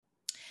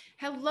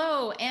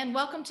Hello, and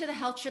welcome to the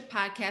Health Trip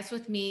Podcast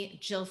with me,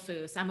 Jill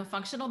Foose. I'm a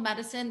functional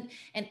medicine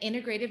and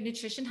integrative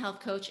nutrition health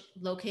coach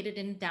located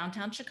in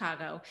downtown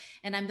Chicago,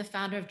 and I'm the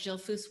founder of Jill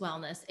Foose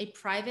Wellness, a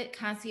private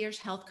concierge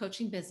health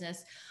coaching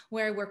business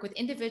where I work with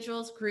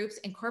individuals, groups,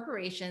 and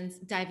corporations,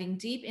 diving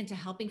deep into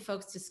helping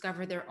folks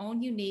discover their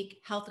own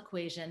unique health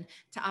equation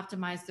to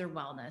optimize their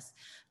wellness.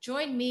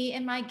 Join me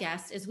and my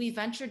guests as we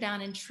venture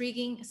down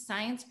intriguing,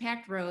 science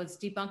packed roads,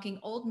 debunking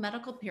old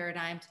medical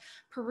paradigms,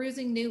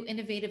 perusing new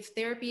innovative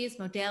therapies,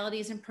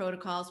 modalities, and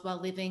protocols while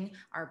living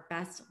our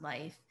best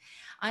life.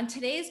 On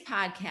today's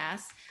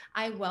podcast,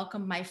 I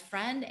welcome my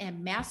friend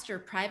and master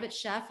private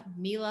chef,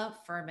 Mila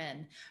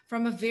Furman.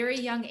 From a very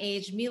young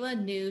age, Mila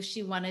knew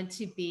she wanted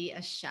to be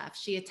a chef.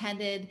 She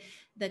attended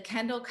the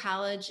Kendall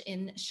College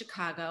in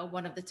Chicago,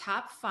 one of the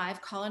top 5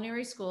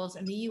 culinary schools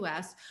in the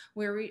US,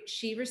 where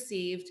she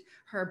received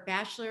her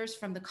bachelor's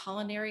from the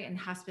Culinary and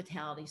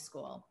Hospitality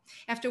School.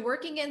 After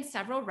working in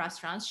several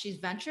restaurants, she's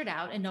ventured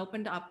out and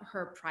opened up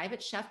her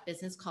private chef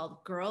business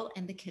called Girl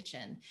in the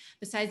Kitchen.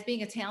 Besides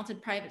being a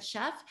talented private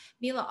chef,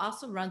 Mila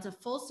also runs a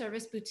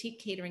full-service boutique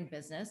catering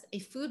business, a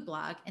food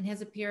blog, and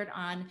has appeared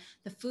on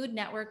the Food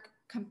Network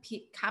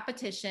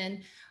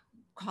competition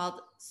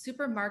called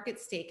Supermarket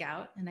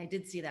Stakeout, and I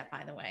did see that,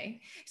 by the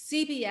way,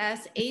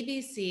 CBS,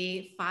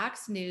 ABC,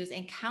 Fox News,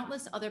 and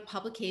countless other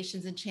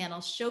publications and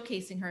channels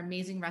showcasing her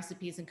amazing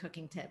recipes and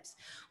cooking tips.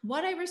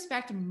 What I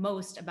respect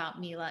most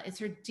about Mila is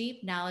her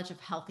deep knowledge of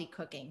healthy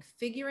cooking,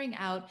 figuring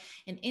out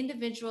an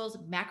individual's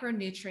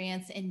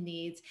macronutrients and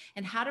needs,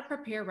 and how to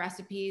prepare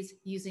recipes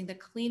using the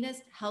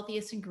cleanest,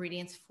 healthiest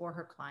ingredients for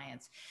her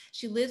clients.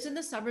 She lives in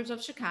the suburbs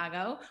of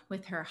Chicago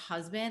with her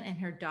husband and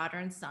her daughter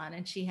and son,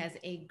 and she has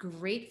a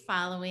great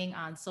following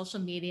on social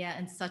media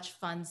and such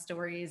fun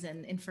stories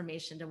and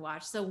information to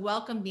watch. So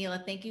welcome,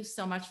 Mila. Thank you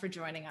so much for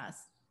joining us.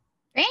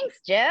 Thanks,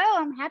 Jill.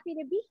 I'm happy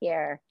to be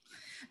here.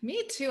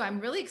 Me too. I'm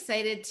really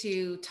excited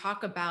to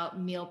talk about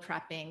meal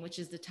prepping, which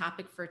is the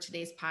topic for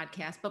today's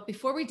podcast. But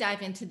before we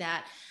dive into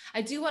that,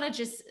 I do want to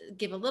just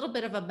give a little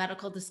bit of a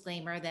medical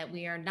disclaimer that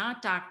we are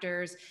not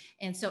doctors.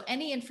 And so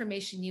any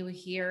information you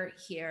hear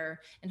here,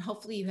 and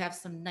hopefully you have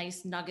some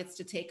nice nuggets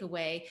to take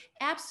away,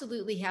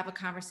 absolutely have a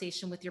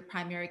conversation with your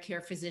primary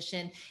care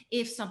physician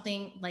if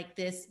something like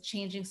this,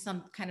 changing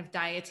some kind of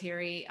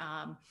dietary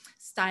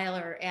style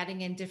or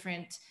adding in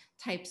different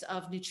types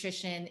of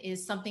nutrition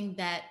is something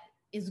that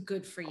is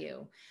good for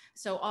you.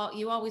 So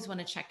you always want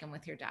to check in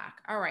with your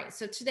doc. All right.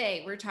 So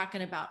today we're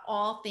talking about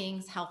all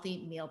things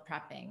healthy meal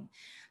prepping.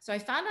 So I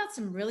found out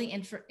some really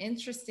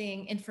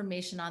interesting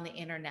information on the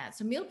internet.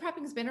 So meal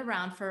prepping has been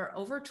around for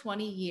over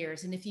 20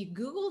 years. And if you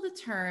Google the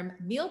term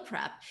meal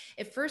prep,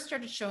 it first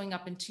started showing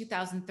up in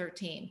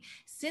 2013.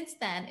 Since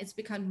then, it's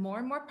become more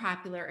and more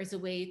popular as a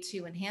way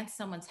to enhance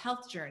someone's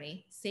health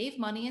journey, save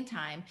money and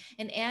time,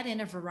 and add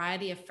in a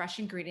variety of fresh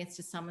ingredients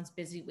to someone's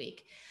busy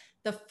week.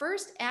 The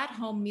first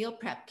at-home meal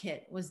prep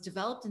kit was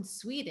developed in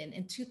Sweden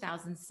in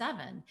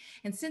 2007.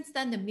 And since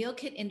then, the meal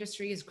kit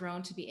industry has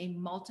grown to be a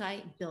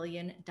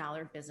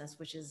multi-billion-dollar business,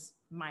 which is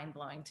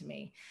mind-blowing to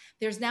me.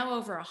 There's now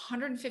over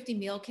 150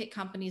 meal kit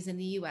companies in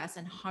the US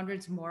and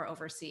hundreds more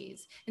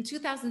overseas. In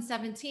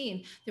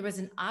 2017, there was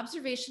an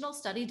observational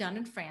study done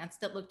in France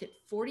that looked at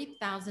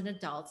 40,000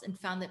 adults and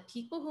found that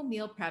people who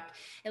meal prepped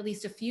at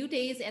least a few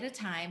days at a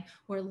time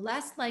were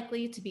less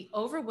likely to be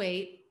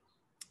overweight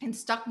and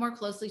stuck more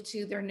closely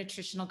to their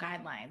nutritional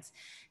guidelines.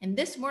 And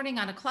this morning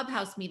on a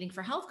Clubhouse meeting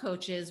for health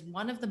coaches,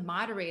 one of the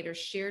moderators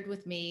shared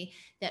with me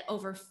that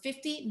over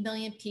 50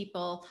 million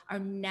people are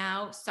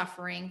now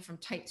suffering from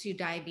type 2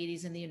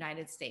 diabetes in the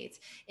United States.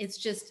 It's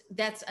just,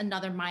 that's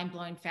another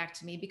mind-blowing fact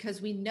to me,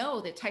 because we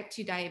know that type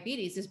 2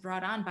 diabetes is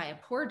brought on by a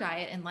poor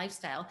diet and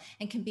lifestyle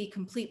and can be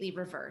completely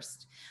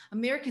reversed.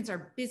 Americans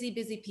are busy,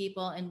 busy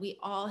people, and we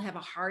all have a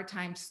hard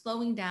time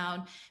slowing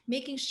down,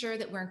 making sure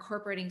that we're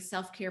incorporating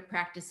self-care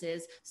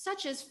practices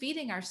such as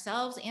feeding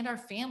ourselves and our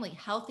family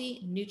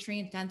healthy,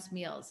 nutrient-dense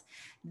meals.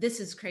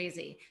 This is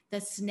crazy. The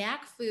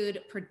snack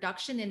food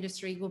production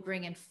industry will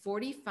bring in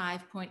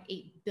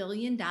 $45.8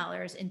 billion in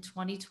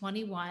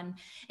 2021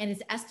 and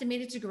is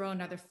estimated to grow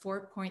another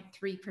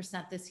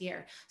 4.3% this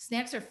year.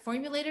 Snacks are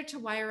formulated to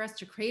wire us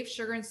to crave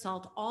sugar and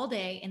salt all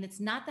day, and it's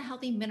not the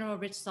healthy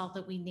mineral-rich salt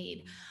that we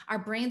need. Our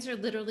brains are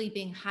literally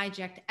being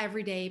hijacked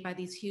every day by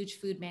these huge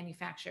food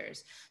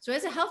manufacturers. So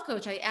as a health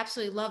coach, I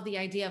absolutely love the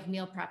idea of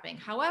meal prepping.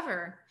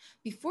 However,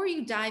 before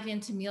you dive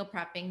into meal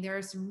prepping, there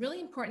are some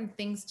really important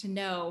things to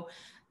know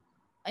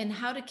and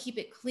how to keep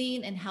it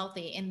clean and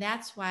healthy. And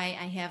that's why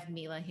I have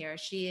Mila here.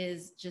 She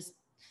is just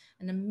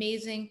an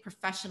amazing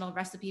professional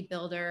recipe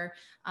builder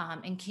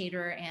and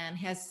caterer, and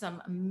has some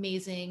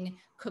amazing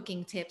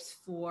cooking tips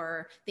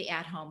for the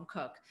at-home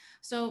cook.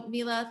 So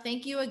Mila,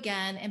 thank you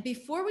again. And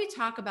before we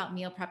talk about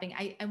meal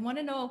prepping, I want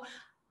to know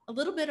a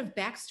little bit of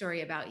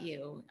backstory about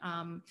you,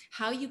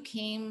 how you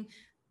came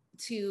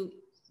to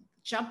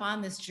jump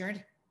on this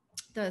journey,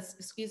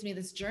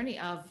 this journey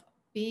of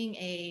being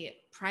a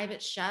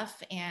private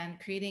chef and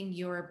creating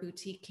your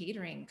boutique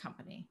catering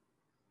company.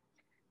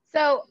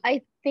 So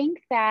I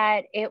think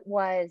that it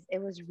was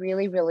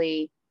really,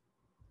 really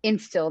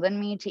instilled in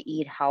me to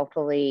eat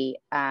healthily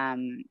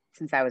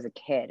since I was a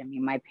kid. I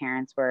mean, my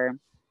parents were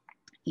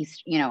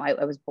East, I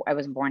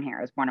was born here.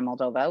 I was born in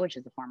Moldova, which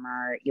is the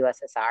former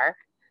USSR.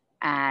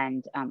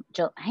 And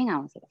Jill, hang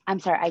on a second. I'm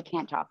sorry, I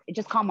can't talk.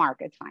 Just call Mark.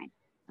 It's fine.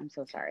 I'm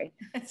so sorry.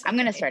 It's I'm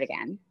going to okay. start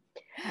again.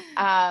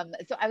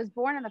 So I was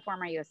born in the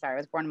former USSR. I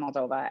was born in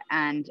Moldova.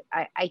 And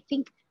I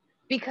think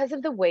because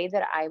of the way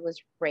that I was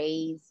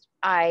raised,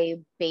 I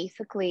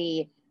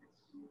basically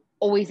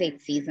always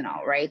ate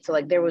seasonal, right? So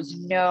like there was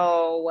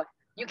no,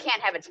 you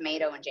can't have a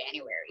tomato in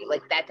January.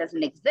 Like that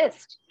doesn't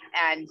exist.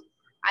 And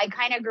I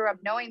kind of grew up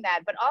knowing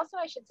that. But also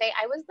I should say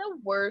I was the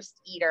worst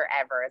eater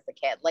ever as a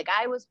kid. Like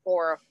I was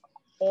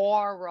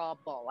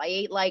horrible. I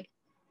ate like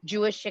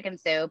Jewish chicken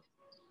soup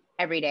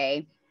every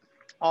day,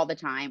 all the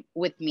time,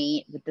 with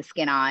meat, with the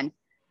skin on,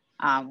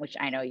 which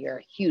I know you're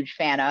a huge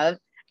fan of.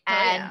 Oh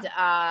And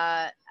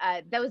yeah.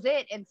 that was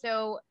it. And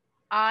so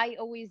I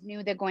always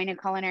knew that going to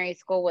culinary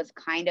school was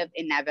kind of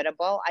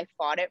inevitable. I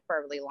fought it for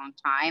a really long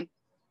time.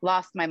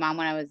 Lost my mom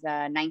when I was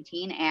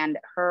 19, and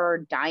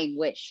her dying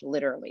wish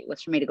literally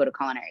was for me to go to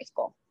culinary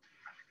school.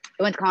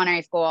 I went to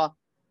culinary school,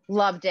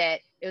 loved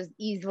it. It was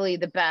easily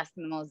the best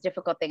and the most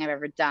difficult thing I've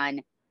ever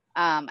done.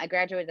 I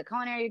graduated with a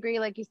culinary degree,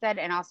 like you said,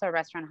 and also a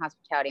restaurant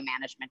hospitality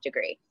management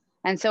degree.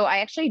 And so I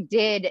actually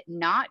did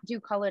not do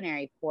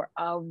culinary for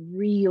a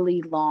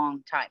really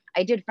long time.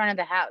 I did front of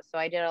the house. So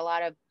I did a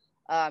lot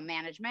of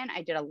management.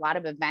 I did a lot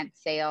of event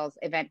sales,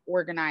 event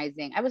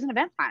organizing. I was an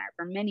event planner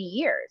for many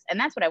years, and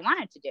that's what I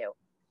wanted to do.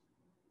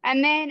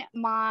 And then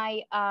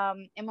my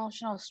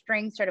emotional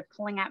string started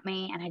pulling at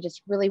me, and I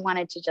just really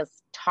wanted to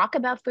just talk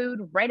about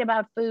food, write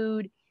about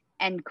food,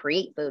 and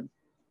create food.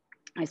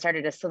 I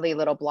started a silly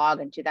little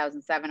blog in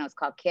 2007. It was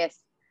called Kiss.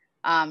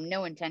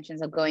 No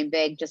intentions of going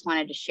big, just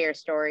wanted to share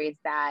stories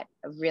that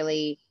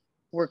really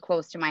were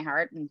close to my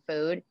heart and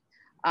food.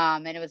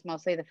 And it was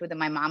mostly the food that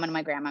my mom and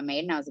my grandma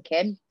made when I was a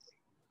kid.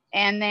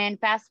 And then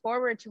fast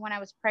forward to when I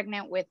was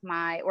pregnant with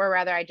or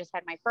rather, I just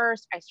had my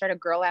first. I started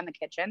Girl and the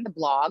Kitchen, the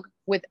blog,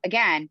 with,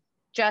 again,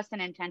 just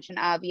an intention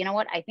of, you know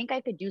what, I think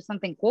I could do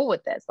something cool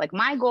with this. Like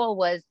my goal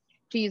was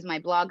to use my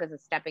blog as a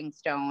stepping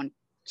stone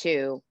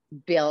to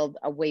build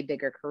a way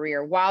bigger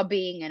career while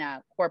being in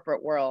a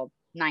corporate world,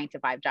 9 to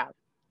 5 job.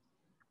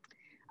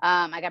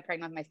 I got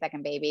pregnant with my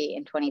second baby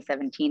in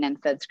 2017 and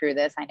said, screw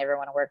this. I never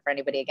want to work for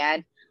anybody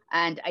again.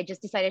 And I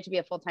just decided to be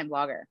a full-time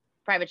blogger.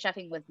 Private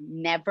chefing was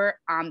never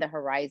on the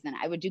horizon.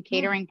 I would do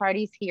catering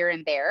parties here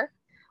and there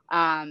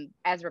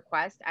as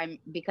request.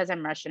 Because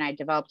I'm Russian, I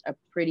developed a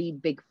pretty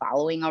big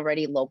following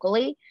already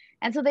locally.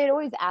 And so they'd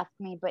always ask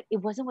me, but it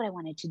wasn't what I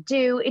wanted to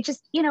do. It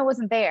just,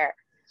 wasn't there.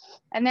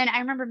 And then I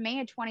remember May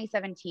of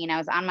 2017, I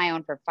was on my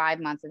own for 5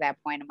 months at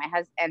that point. And my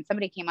husband and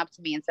somebody came up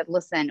to me and said,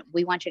 listen,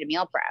 we want you to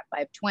meal prep. I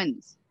have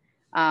twins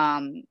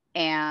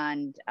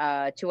and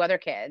 2 other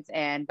kids.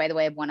 And by the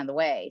way, I have one on the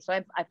way. So I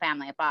have a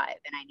family of 5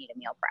 and I need a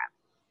meal prep.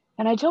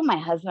 And I told my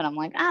husband, I'm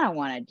like, I don't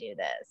want to do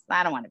this.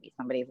 I don't want to be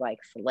somebody's like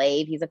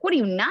slave. He's like, what are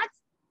you, nuts?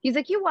 He's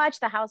like, you watch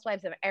the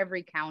housewives of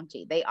every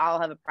county. They all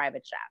have a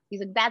private chef.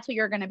 He's like, that's what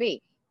you're going to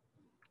be.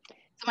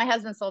 So my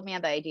husband sold me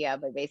on the idea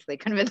by basically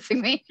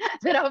convincing me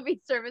that I'll be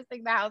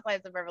servicing the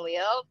housewives of Beverly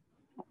Hills.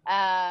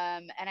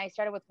 And I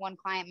started with one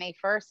client May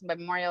 1st and by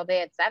Memorial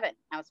Day at 7.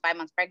 I was 5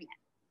 months pregnant.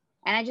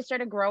 And I just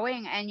started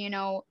growing and,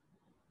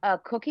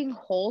 cooking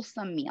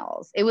wholesome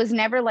meals. It was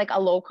never like a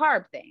low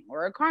carb thing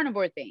or a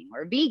carnivore thing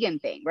or a vegan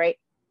thing, right?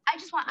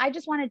 I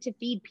just wanted to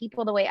feed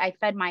people the way I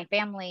fed my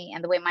family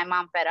and the way my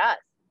mom fed us.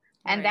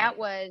 And that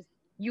was,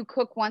 you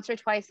cook once or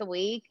twice a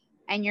week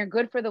and you're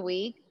good for the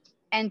week.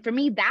 And for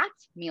me,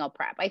 that's meal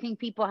prep. I think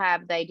people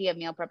have the idea of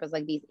meal prep as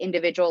like these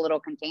individual little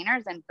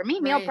containers. And for me,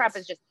 meal prep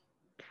is just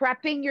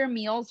prepping your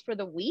meals for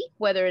the week,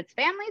 whether it's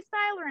family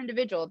style or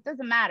individual, it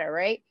doesn't matter,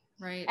 right?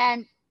 Right.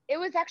 And it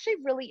was actually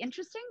really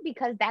interesting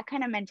because that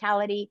kind of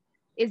mentality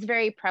is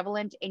very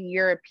prevalent in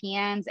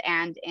Europeans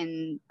and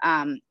in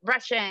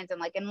Russians and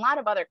like in a lot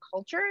of other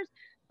cultures.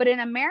 But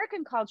in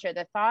American culture,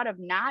 the thought of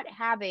not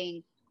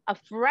having a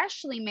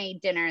freshly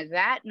made dinner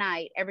that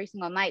night, every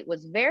single night,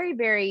 was very,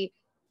 very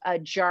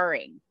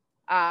jarring.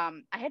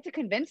 I had to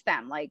convince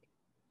them like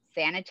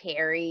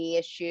sanitary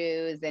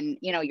issues and,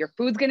 your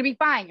food's going to be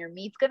fine. Your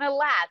meat's going to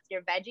last.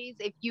 Your veggies,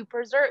 if you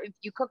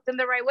cook them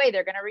the right way,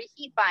 they're going to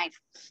reheat fine.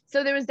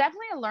 So there was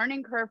definitely a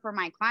learning curve for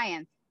my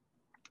clients,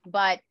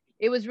 but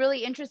it was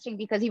really interesting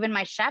because even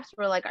my chefs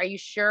were like, are you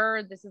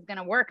sure this is going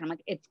to work? And I'm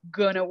like, it's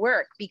going to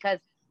work because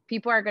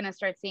people are going to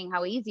start seeing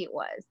how easy it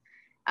was.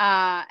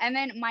 And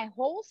then my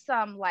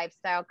wholesome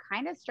lifestyle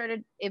kind of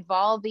started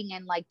evolving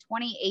in like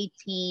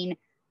 2018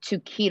 to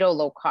keto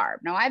low carb.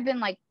 Now I've been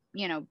like,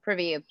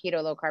 privy of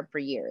keto low carb for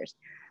years,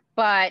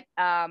 but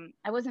I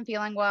wasn't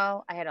feeling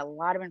well. I had a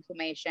lot of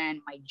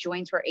inflammation. My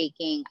joints were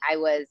aching. I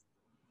was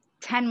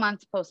 10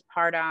 months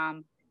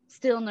postpartum,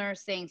 still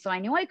nursing. So I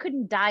knew I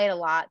couldn't diet a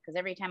lot because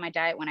every time I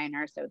diet when I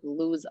nursed, I would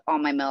lose all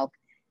my milk.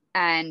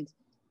 And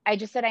I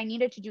just said I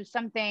needed to do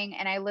something.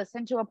 And I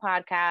listened to a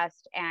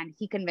podcast and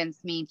he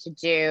convinced me to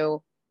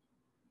do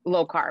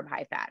low carb,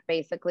 high fat,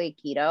 basically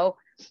keto.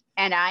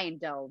 And I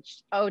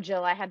indulged. Oh,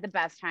 Jill, I had the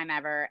best time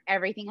ever.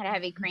 Everything had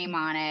heavy cream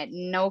on it.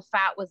 No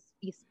fat was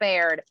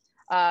spared.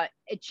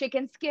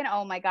 Chicken skin.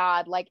 Oh my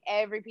God. Like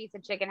every piece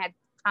of chicken had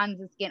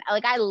tons of skin.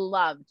 Like I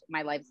loved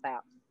my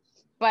lifestyle.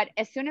 But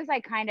as soon as I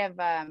kind of,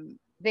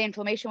 the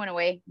inflammation went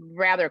away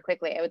rather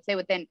quickly, I would say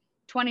within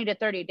 20 to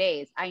 30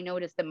 days, I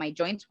noticed that my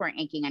joints weren't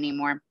aching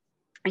anymore.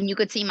 And you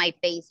could see my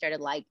face started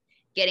like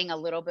getting a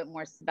little bit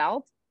more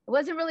svelte. I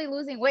wasn't really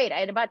losing weight. I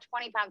had about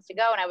 20 pounds to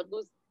go, and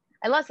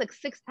I lost like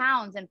 6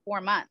 pounds in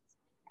 4 months.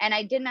 And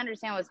I didn't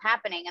understand what was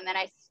happening. And then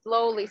I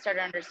slowly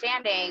started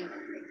understanding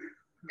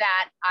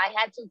that I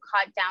had to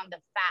cut down the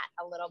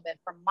fat a little bit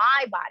for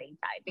my body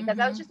type because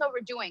I was just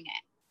overdoing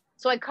it.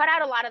 So I cut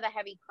out a lot of the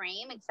heavy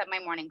cream except my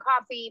morning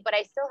coffee, but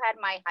I still had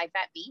my high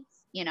fat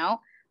meats,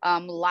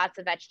 lots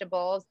of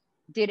vegetables,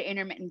 did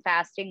intermittent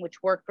fasting,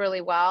 which worked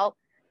really well.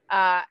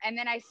 And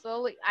then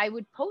I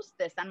would post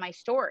this on my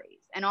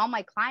stories, and all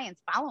my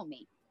clients follow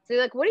me. So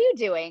they're like, what are you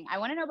doing? I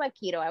want to know about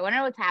keto. I want to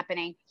know what's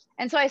happening.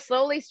 And so I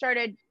slowly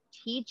started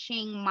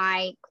teaching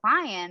my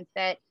clients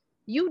that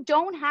you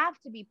don't have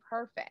to be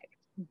perfect,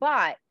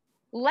 but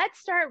let's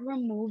start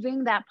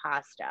removing that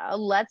pasta.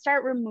 Let's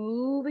start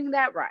removing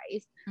that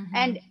rice.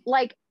 And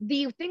like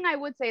the thing I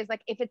would say is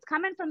like, if it's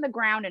coming from the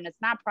ground and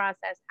it's not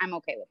processed, I'm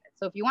okay with it.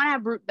 So if you want to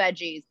have root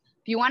veggies,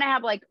 if you want to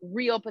have like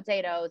real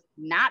potatoes,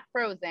 not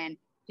frozen,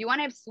 if you want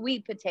to have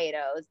sweet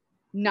potatoes,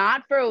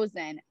 not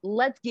frozen,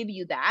 let's give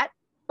you that.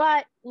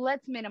 But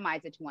let's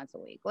minimize it to once a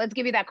week. Let's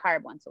give you that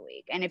carb once a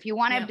week. And if you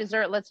want to have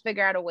dessert, let's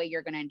figure out a way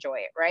you're going to enjoy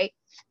it. Right.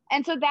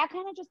 And so that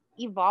kind of just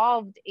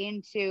evolved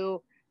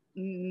into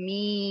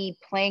me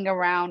playing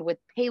around with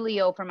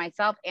paleo for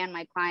myself and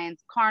my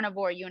clients,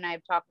 carnivore. You and I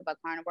have talked about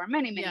carnivore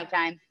many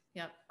times.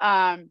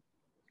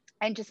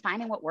 And just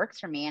finding what works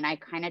for me. And I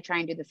kind of try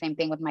and do the same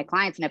thing with my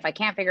clients. And if I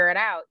can't figure it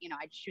out,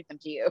 I just shoot them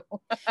to you.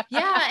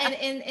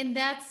 And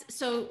that's,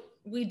 so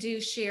we do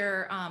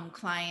share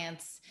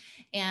clients,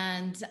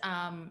 and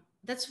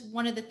that's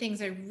one of the things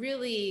I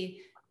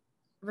really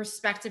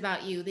respect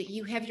about you, that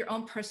you have your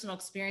own personal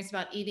experience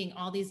about eating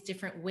all these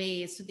different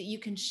ways so that you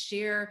can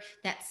share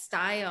that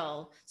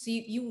style. So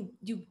you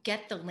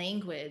get the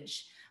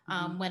language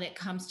when it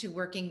comes to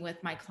working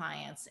with my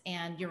clients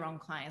and your own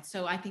clients.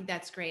 So I think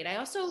that's great. I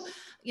also,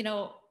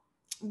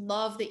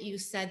 love that you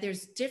said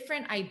there's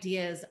different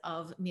ideas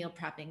of meal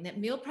prepping, that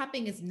meal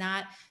prepping is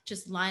not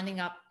just lining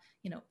up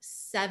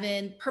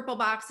 7 purple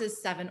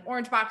boxes, 7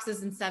 orange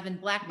boxes, and 7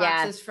 black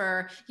boxes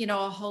for,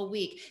 a whole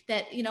week.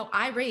 That,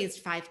 I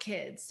raised 5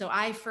 kids. So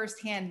I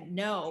firsthand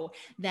know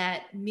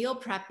that meal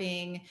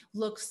prepping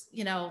looks,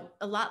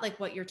 a lot like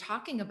what you're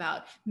talking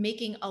about,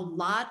 making a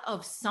lot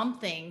of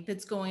something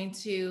that's going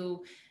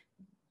to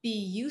be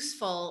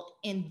useful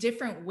in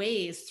different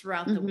ways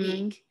throughout the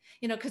week.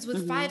 Because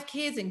with 5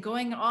 kids and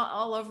going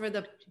all over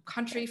the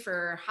country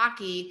for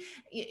hockey,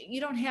 you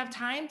don't have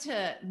time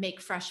to make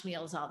fresh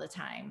meals all the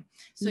time.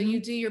 So you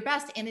do your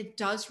best. And it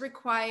does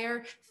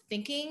require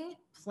thinking,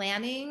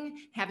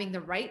 planning, having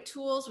the right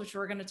tools, which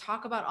we're going to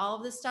talk about all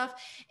of this stuff.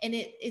 And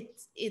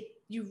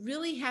you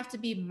really have to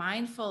be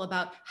mindful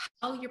about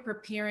how you're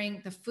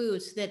preparing the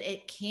food so that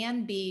it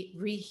can be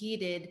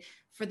reheated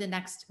for the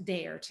next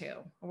day or 2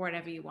 or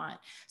whatever you want.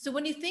 So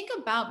when you think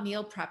about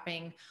meal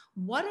prepping,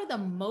 what are the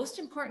most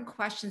important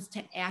questions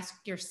to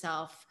ask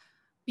yourself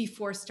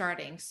before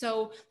starting?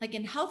 So like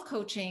in health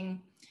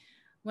coaching,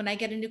 when I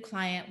get a new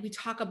client, we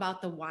talk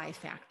about the why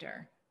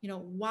factor.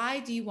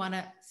 Why do you want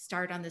to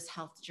start on this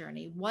health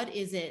journey? What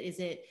is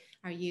it?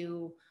 Are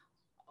you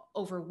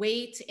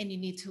overweight and you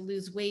need to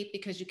lose weight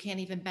because you can't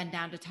even bend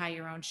down to tie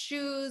your own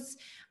shoes?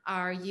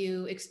 Are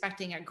you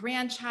expecting a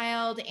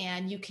grandchild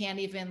and you can't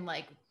even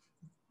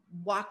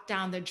walk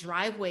down the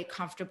driveway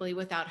comfortably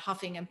without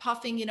huffing and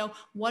puffing?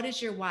 What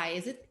is your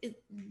why?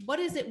 What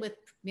is it with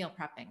meal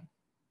prepping?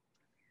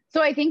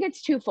 So I think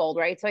it's twofold,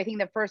 right? So I think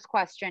the first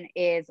question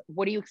is,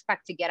 what do you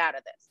expect to get out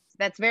of this?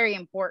 That's very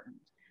important.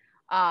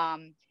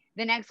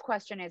 The next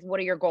question is, what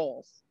are your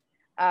goals?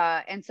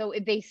 And so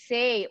if they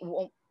say,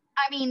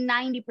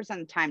 90% of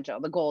the time, Joe,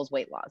 the goal is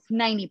weight loss,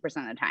 90%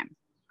 of the time.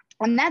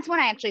 And that's when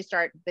I actually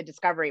start the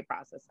discovery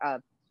process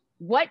of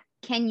what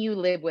can you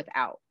live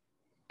without?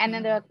 And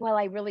then they're like, well,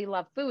 I really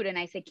love food. And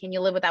I say, can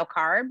you live without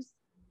carbs?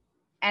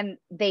 And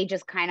they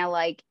just kind of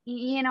I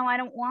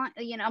don't want,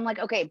 I'm like,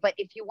 okay, but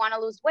if you want to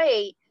lose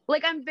weight,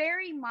 I'm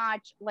very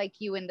much like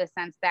you in the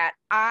sense that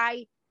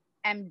I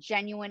am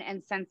genuine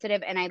and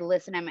sensitive and I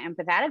listen, I'm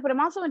empathetic, but I'm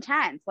also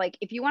intense.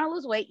 If you want to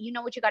lose weight, you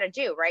know what you got to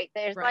do, right?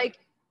 There's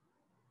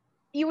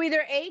you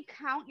either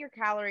count your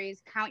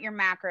calories, count your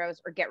macros,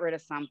 or get rid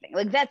of something.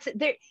 That's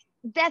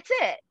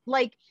it.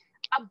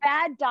 A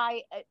bad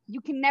diet,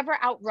 you can never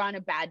outrun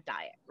a bad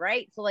diet,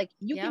 right? So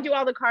you can do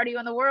all the cardio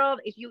in the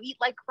world. If you eat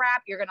like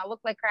crap, you're going to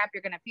look like crap.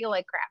 You're going to feel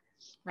like crap.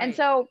 Right. And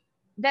so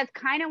that's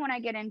kind of when I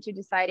get into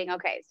deciding,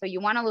 okay, so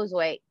you want to lose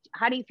weight.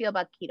 How do you feel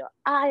about keto?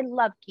 I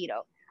love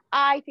keto.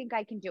 I think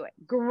I can do it.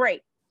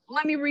 Great.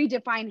 Let me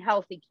redefine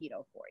healthy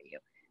keto for you.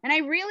 And I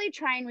really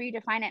try and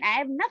redefine it. I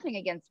have nothing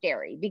against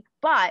dairy,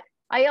 but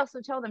I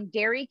also tell them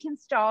dairy can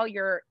stall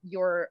your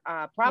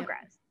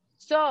progress. Yep.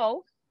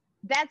 So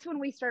that's when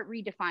we start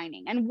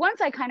redefining. And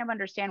once I kind of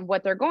understand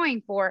what they're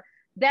going for,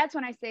 that's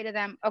when I say to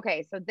them,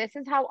 okay, so this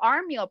is how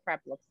our meal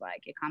prep looks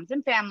like. It comes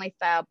in family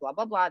style, blah,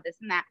 blah, blah, this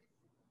and that.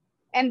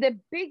 And the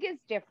biggest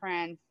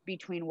difference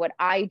between what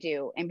I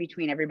do and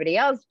between everybody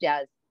else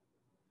does,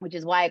 which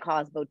is why I call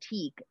us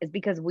boutique, is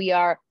because we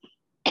are,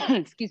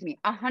 excuse me,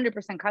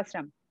 100%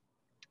 custom.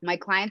 My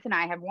clients and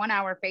I have 1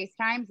 hour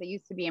FaceTimes. They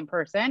used to be in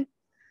person.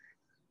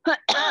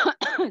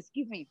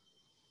 Excuse me.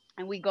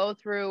 And we go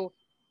through,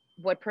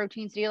 what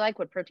proteins do you like?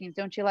 What proteins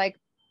don't you like?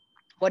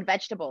 What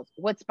vegetables,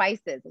 what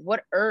spices,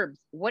 what herbs,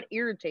 what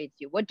irritates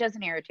you, what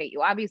doesn't irritate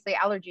you? Obviously,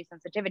 allergy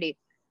sensitivity.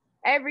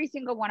 Every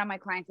single one of my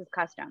clients is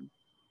custom.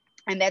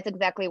 And that's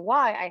exactly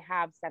why I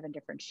have 7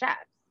 different chefs,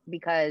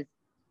 because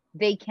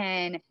they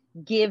can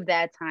give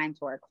that time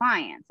to our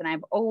clients. And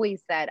I've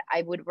always said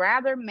I would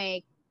rather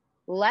make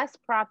less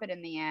profit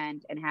in the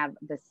end and have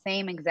the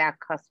same exact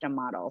custom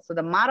model. So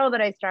the model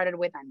that I started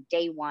with on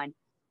day one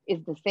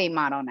is the same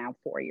model now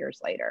 4 years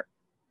later.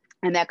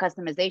 And that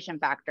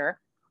customization factor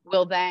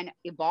will then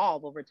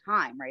evolve over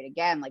time, right?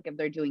 Again, like if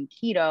they're doing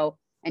keto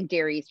and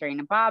dairy is starting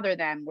to bother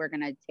them, we're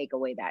going to take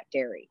away that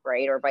dairy,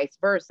 right? Or vice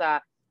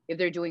versa. If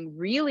they're doing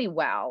really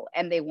well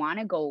and they want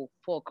to go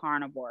full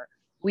carnivore,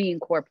 we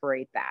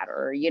incorporate that.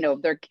 Or, you know,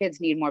 if their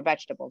kids need more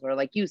vegetables, or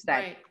like you said,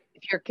 Right.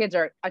 if your kids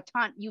are a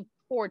ton, you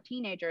 4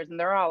 teenagers and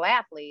they're all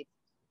athletes,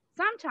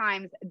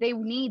 sometimes they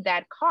need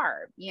that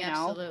carb, you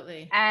know?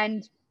 Absolutely.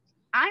 And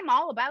I'm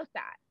all about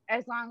that,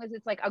 as long as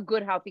it's like a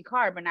good, healthy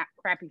carb and not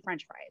crappy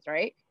French fries,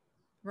 right?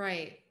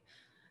 Right.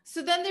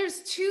 So then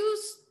there's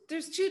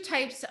two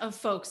types of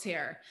folks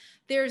here.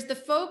 There's the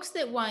folks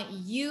that want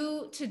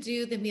you to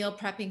do the meal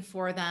prepping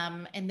for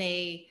them, and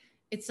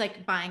it's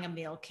like buying a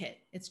meal kit.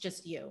 It's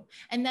just you.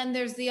 And then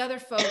there's the other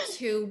folks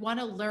who want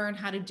to learn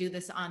how to do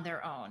this on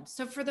their own.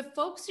 So for the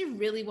folks who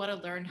really want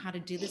to learn how to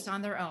do this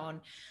on their own,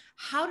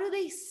 how do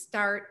they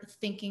start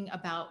thinking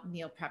about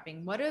meal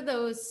prepping? What are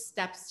those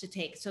steps to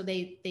take? So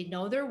they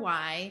know their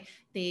why,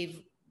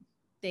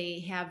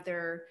 they have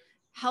their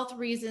health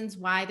reasons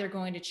why they're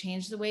going to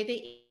change the way they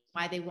eat,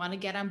 why they want to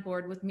get on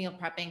board with meal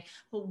prepping,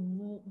 but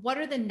what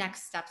are the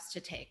next steps to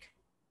take?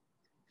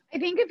 I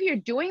think if you're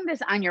doing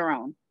this on your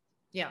own,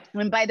 Yeah.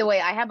 and by the way,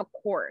 I have a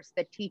course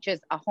that teaches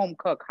a home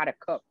cook how to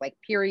cook, like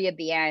period,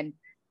 the end,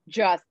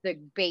 just the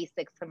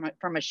basics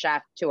from a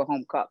chef to a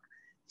home cook.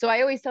 So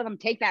I always tell them,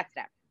 take that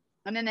step.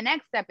 And then the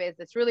next step is,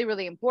 it's really,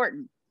 really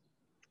important.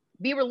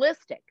 Be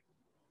realistic.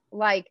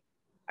 Like,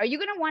 are you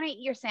going to want to eat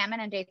your salmon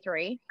on day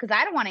 3? Because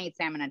I don't want to eat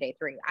salmon on day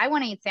 3. I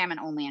want to eat salmon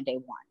only on day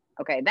 1.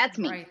 Okay, that's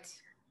me. Right.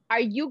 Are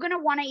you going to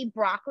want to eat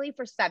broccoli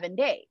for 7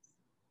 days?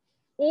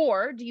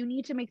 Or do you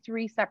need to make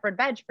 3 separate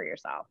veg for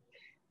yourself?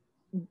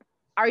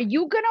 Are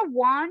you going to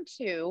want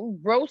to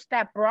roast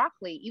that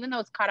broccoli, even though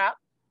it's cut up?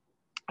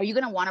 Are you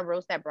going to want to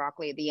roast that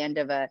broccoli at the end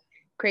of a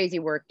crazy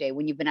work day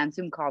when you've been on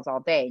Zoom calls all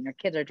day and your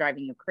kids are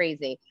driving you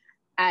crazy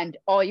and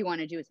all you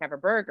want to do is have a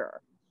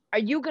burger? Are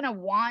you going to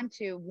want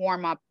to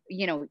warm up,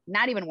 you know,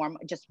 not even warm,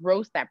 just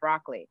roast that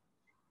broccoli?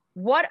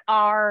 What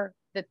are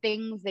the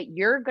things that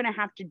you're going to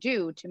have to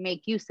do to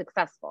make you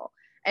successful?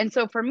 And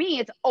so for me,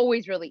 it's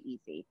always really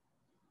easy.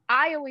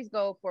 I always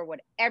go for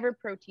whatever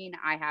protein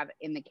I have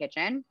in the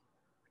kitchen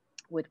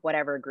with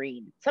whatever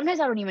green. Sometimes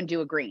I don't even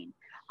do a green.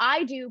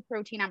 I do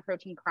protein on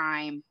protein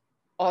crime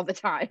all the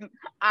time.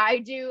 I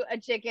do a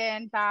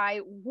chicken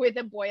thigh with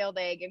a boiled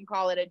egg and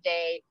call it a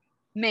day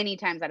many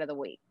times out of the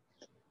week.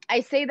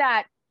 I say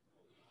that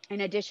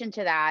in addition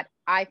to that,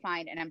 I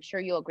find, and I'm sure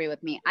you'll agree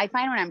with me, I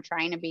find when I'm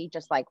trying to be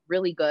just like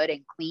really good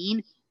and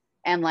clean,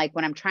 and like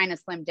when I'm trying to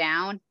slim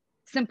down,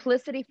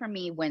 simplicity for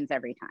me wins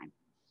every time,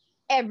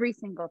 every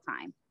single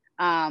time.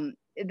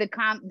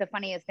 The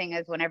funniest thing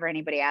is whenever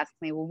anybody asks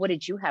me, well, what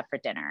did you have for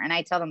dinner? And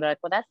I tell them, they're like,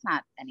 well, that's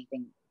not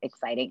anything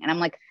exciting. And I'm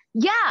like,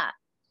 yeah,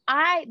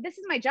 this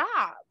is my job.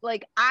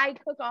 Like, I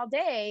cook all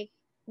day.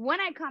 When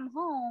I come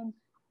home,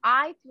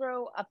 I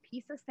throw a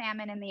piece of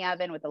salmon in the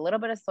oven with a little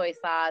bit of soy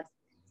sauce,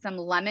 some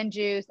lemon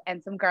juice,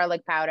 and some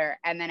garlic powder.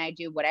 And then I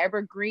do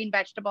whatever green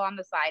vegetable on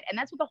the side. And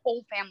that's what the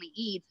whole family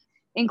eats,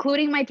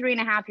 including my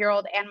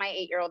 3.5-year-old and my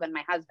 8-year-old and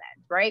my husband,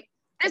 right?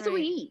 That's what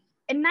we eat.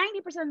 And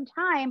 90% of the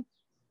time,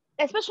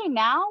 especially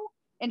now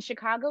in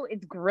Chicago,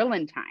 it's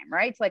grilling time,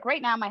 right? So like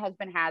right now, my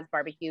husband has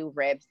barbecue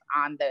ribs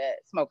on the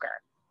smoker,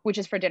 which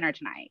is for dinner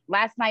tonight.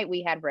 Last night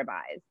we had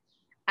ribeyes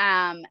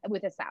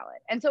with a salad.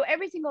 And so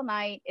every single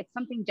night it's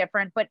something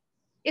different, but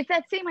it's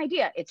that same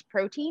idea. It's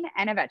protein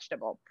and a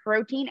vegetable.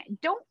 Protein,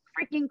 don't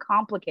freaking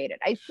complicate it.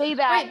 I say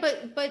that.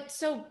 Right,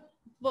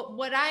 but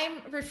what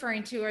I'm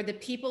referring to are the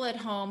people at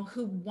home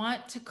who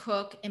want to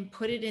cook and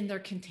put it in their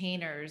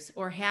containers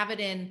or have it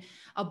in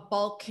a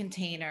bulk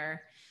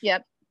container.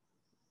 Yep.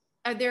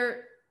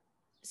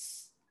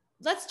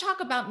 Let's talk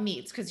about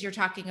meats, because you're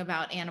talking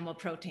about animal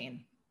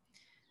protein.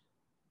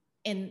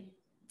 And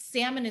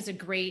salmon is a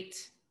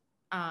great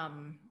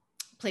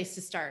place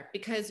to start,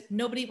 because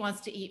nobody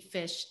wants to eat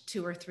fish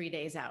 2 or 3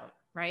 days out.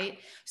 right?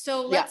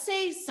 So Yeah. let's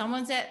say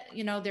someone's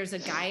there's a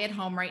guy at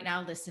home right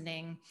now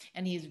listening,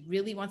 and he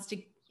really wants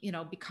to,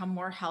 become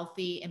more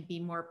healthy and be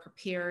more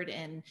prepared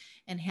and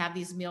have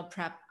these meal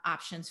prep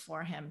options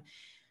for him.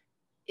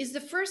 Is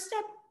the first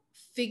step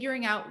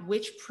figuring out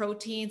which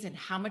proteins and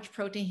how much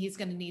protein he's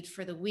going to need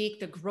for the week,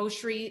 the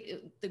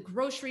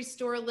grocery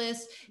store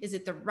list? Is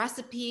it the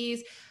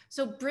recipes?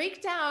 So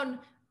break down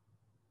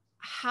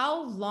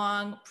how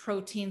long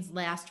proteins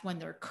last when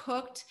they're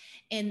cooked.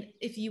 And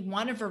if you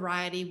want a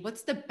variety,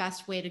 what's the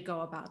best way to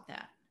go about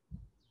that?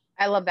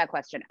 I love that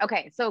question.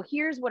 Okay, so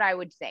here's what I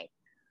would say.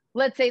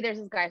 Let's say there's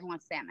this guy who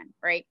wants salmon,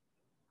 right?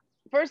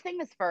 First thing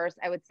is first,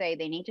 I would say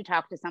they need to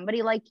talk to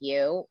somebody like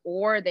you,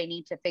 or they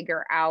need to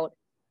figure out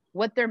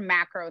what their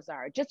macros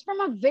are, just from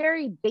a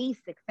very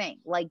basic thing.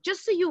 Like,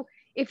 just so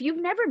if you've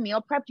never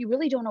meal prepped, you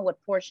really don't know what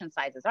portion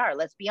sizes are.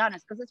 Let's be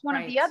honest, because it's one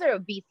of the other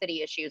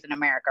obesity issues in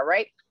America,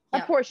 right?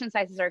 Our portion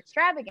sizes are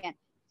extravagant.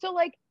 So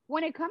like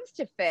when it comes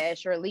to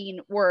fish or lean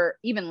or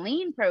even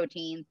lean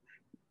proteins,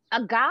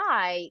 a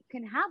guy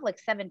can have like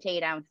 7 to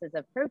 8 ounces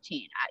of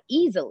protein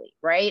easily,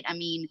 right? I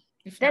mean,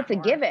 that's a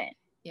given.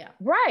 Yeah.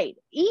 Right.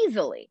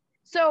 Easily.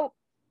 So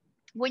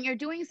when you're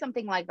doing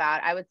something like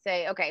that, I would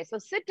say, okay, so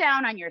sit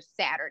down on your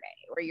Saturday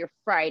or your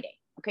Friday.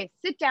 Okay.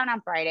 Sit down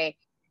on Friday,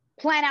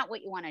 plan out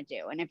what you want to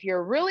do. And if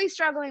you're really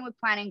struggling with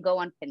planning, go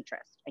on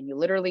Pinterest and you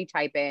literally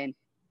type in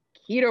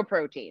keto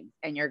proteins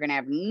and you're going to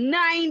have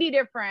 90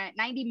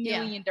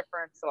 million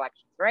different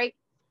selections, right?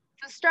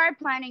 So start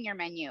planning your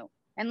menu.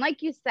 And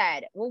like you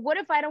said, well, what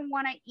if I don't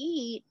want to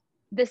eat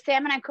the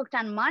salmon I cooked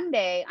on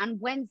Monday on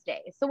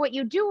Wednesday? So what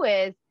you do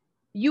is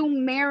you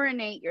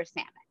marinate your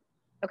salmon.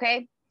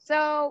 Okay.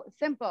 So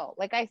simple.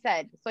 Like I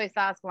said, soy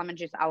sauce, lemon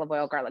juice, olive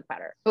oil, garlic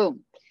powder.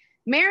 Boom.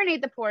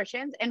 Marinate the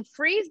portions and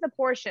freeze the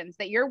portions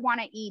that you want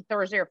to eat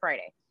Thursday or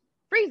Friday.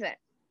 Freeze it.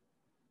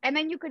 And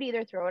then you could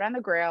either throw it on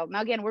the grill.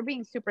 Now, again, we're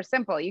being super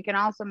simple. You can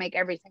also make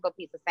every single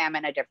piece of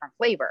salmon a different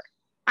flavor.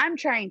 I'm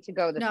trying to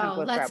go the simplest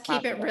route. No, let's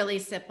keep possible. it really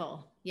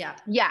simple. Yeah.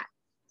 Yeah.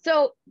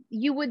 So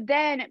you would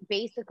then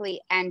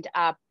basically end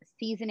up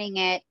seasoning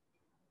it,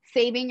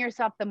 saving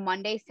yourself the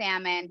Monday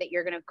salmon that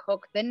you're going to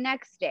cook the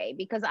next day.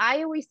 Because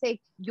I always say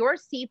your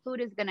seafood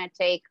is going to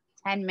take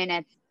 10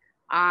 minutes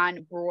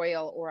on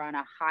broil or on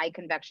a high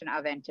convection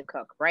oven to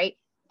cook, right?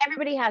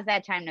 Everybody has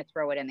that time to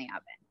throw it in the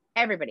oven.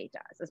 Everybody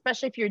does,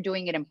 especially if you're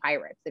doing it in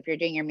Pyrex, if you're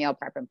doing your meal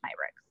prep in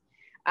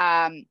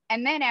Pyrex.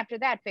 And then after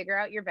that, figure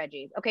out your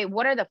veggies. Okay,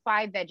 what are the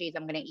 5 veggies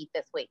I'm going to eat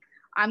this week?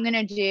 I'm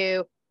going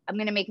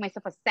to make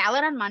myself a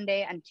salad on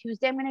Monday. On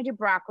Tuesday, I'm going to do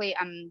broccoli.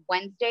 On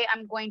Wednesday,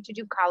 I'm going to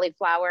do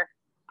cauliflower.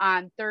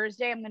 On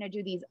Thursday, I'm going to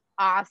do these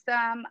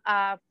awesome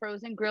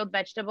frozen grilled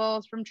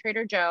vegetables from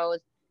Trader Joe's.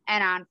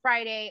 And on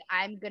Friday,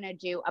 I'm going to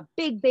do a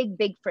big, big,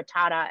 big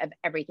frittata of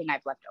everything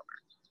I've left over.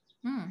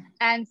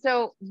 And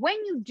so when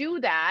you do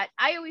that,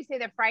 I always say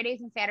that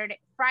Fridays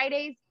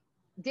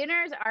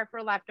dinners are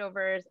for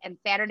leftovers and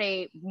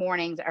Saturday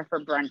mornings are for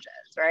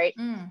brunches, right?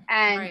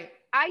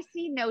 I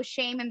see no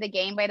shame in the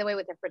game, by the way,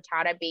 with the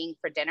frittata being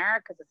for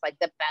dinner, because it's like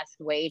the best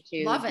way to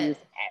use it.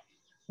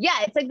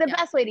 Yeah, it's like the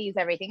best way to use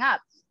everything up.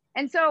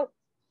 And so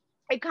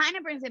it kind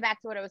of brings me back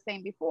to what I was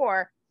saying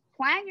before.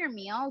 Plan your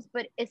meals,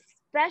 but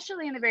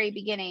especially in the very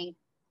beginning,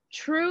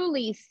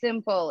 truly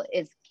simple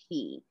is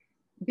key,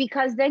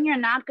 because then you're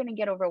not going to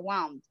get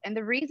overwhelmed. And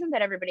the reason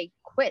that everybody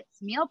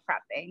quits meal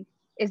prepping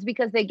is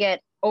because they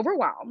get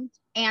overwhelmed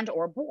and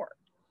or bored,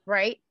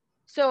 right?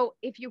 So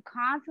if you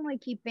constantly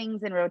keep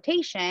things in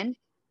rotation,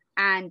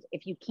 and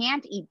if you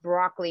can't eat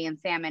broccoli and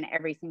salmon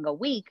every single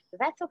week,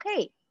 that's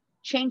okay.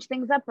 Change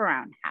things up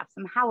around. Have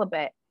some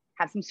halibut,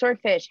 have some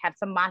swordfish, have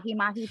some mahi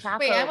tacos.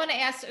 Wait, I want to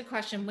ask a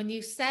question. When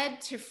you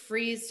said to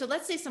freeze, so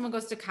let's say someone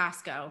goes to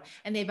Costco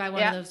and they buy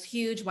one of those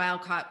huge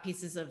wild caught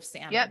pieces of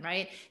salmon,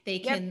 right? They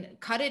can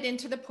cut it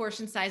into the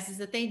portion sizes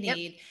that they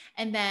need,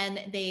 and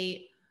then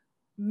they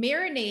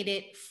marinate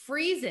it,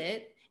 freeze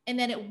it. And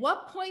then at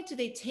what point do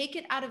they take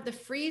it out of the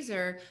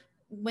freezer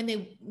when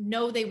they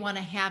know they want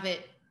to have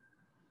it?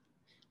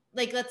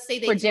 Like, let's say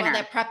they do all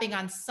that prepping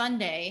on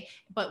Sunday,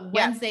 but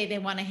Wednesday they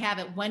want to have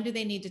it. When do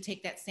they need to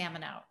take that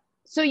salmon out?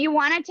 So you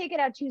want to take it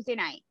out Tuesday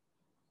night.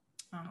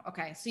 Oh,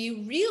 okay. So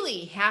you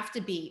really have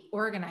to be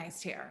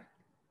organized here.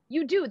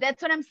 You do.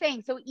 That's what I'm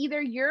saying. So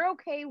either you're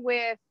okay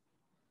with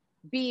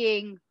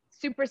being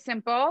super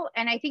simple.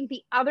 And I think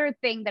the other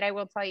thing that I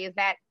will tell you is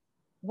that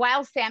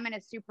while salmon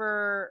is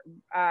super,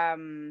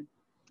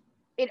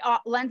 it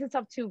lends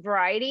itself to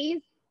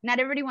varieties. Not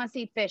everybody wants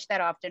to eat fish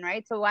that often,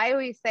 right? So I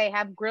always say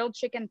have grilled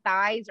chicken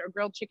thighs or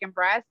grilled chicken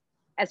breast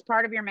as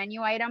part of your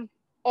menu item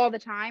all the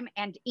time,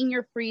 and in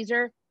your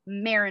freezer,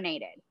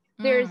 marinated.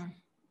 There's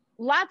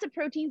lots of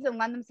proteins that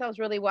lend themselves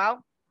really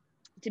well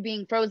to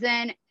being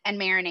frozen and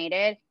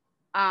marinated.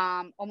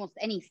 Almost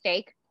any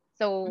steak.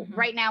 So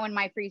right now in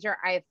my freezer,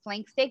 I have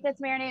flank steak that's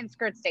marinated and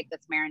skirt steak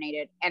that's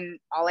marinated. And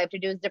all I have to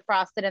do is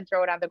defrost it and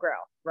throw it on the grill,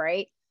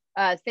 right?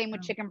 Same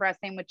with chicken breast,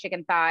 same with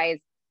chicken thighs.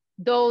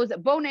 Those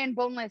bone in,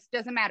 boneless,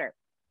 doesn't matter.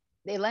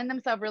 They lend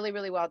themselves really,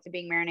 really well to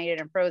being marinated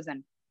and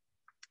frozen.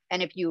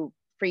 And if you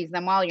freeze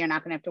them well, you're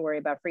not going to have to worry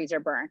about freezer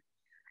burn.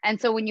 And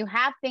so when you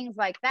have things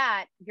like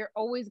that, you're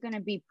always going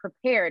to be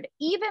prepared.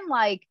 Even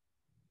like,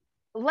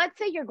 let's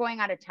say you're going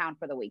out of town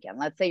for the weekend.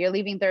 Let's say you're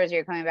leaving Thursday,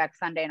 you're coming back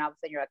Sunday, and all of a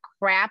sudden you're like,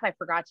 crap, I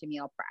forgot to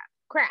meal prep.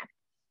 Crap.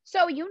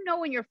 So you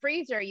know in your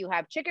freezer, you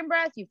have chicken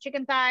breast, you have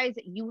chicken thighs,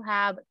 you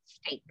have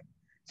steak.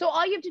 So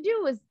all you have to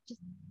do is just,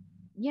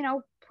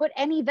 put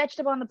any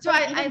vegetable on the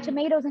plate, even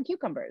tomatoes and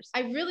cucumbers.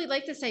 I really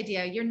like this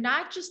idea. You're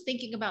not just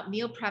thinking about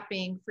meal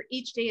prepping for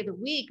each day of the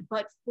week,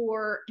 but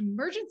for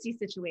emergency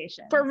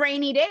situations. For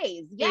rainy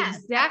days. Yes,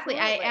 exactly.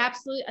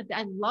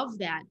 I love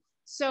that.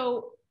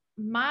 So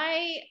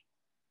my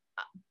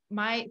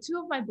two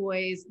of my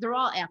boys, they're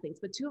all athletes,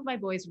 but two of my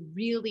boys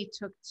really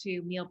took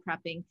to meal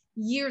prepping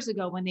years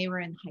ago when they were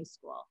in high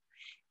school.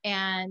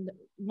 And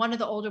one of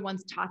the older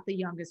ones taught the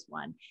youngest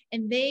one,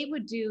 and they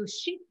would do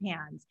sheet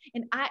pans,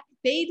 and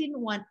they didn't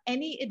want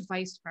any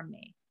advice from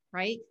me,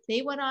 right?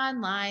 They went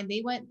online,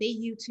 they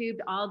YouTubed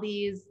all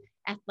these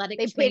athletic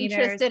trainers. They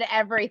Pinterested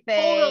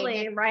everything.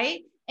 Totally,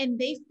 right? And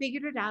they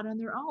figured it out on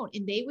their own,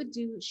 and they would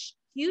do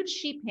huge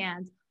sheet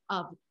pans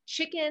of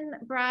chicken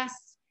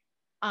breasts,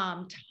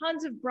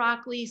 tons of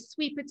broccoli,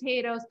 sweet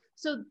potatoes.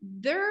 So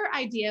their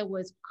idea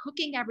was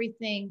cooking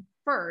everything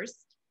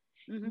first,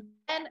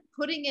 and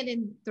putting it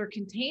in their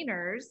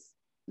containers,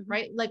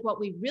 right? Like what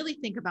we really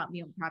think about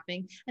meal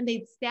prepping, and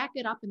they'd stack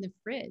it up in the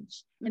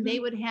fridge, and they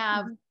would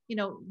have,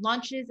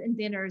 lunches and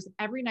dinners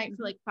every night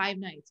for like 5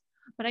 nights.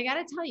 But I got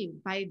to tell you,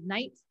 by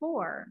night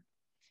 4,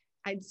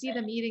 I'd see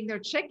them eating their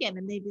chicken,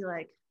 and they'd be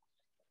like,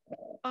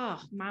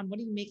 oh, Mom, what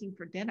are you making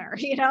for dinner?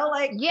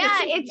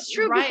 It's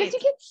true, right? Because you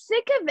get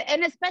sick of it.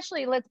 And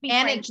especially, let's be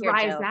frank, it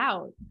dries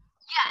out.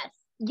 Yes.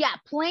 Yeah.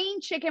 Plain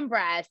chicken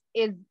breast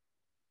is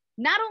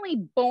not only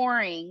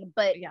boring,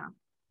 but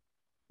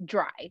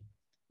dry.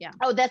 Yeah.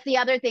 Oh, that's the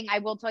other thing I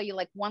will tell you,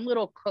 like one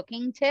little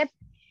cooking tip.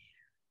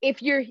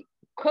 If you're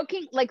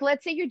cooking, like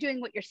let's say you're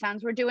doing what your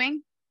sons were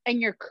doing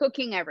and you're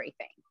cooking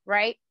everything,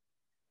 right?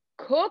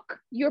 Cook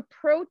your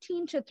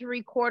protein to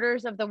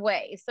 3/4 of the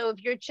way. So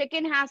if your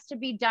chicken has to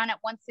be done at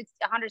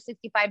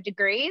 165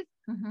 degrees,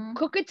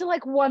 cook it to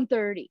like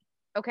 130.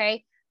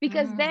 Okay.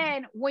 Because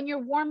then when you're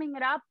warming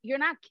it up, you're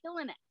not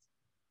killing it.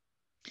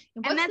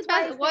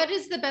 And what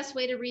is the best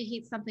way to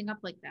reheat something up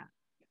like that?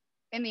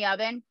 In the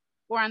oven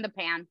or on the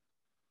pan.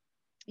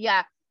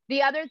 Yeah.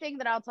 The other thing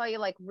that I'll tell you,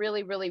 like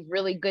really, really,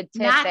 really good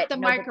tip. Not the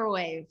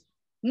microwave.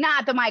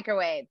 Not the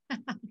microwave.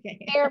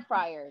 Okay. Air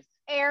fryers.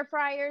 Air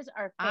fryers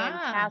are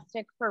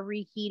fantastic for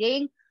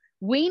reheating.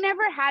 We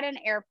never had an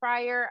air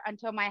fryer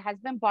until my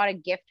husband bought a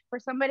gift for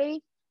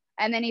somebody.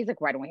 And then he's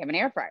like, why don't we have an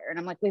air fryer? And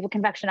I'm like, we have a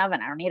convection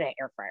oven. I don't need an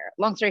air fryer.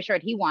 Long story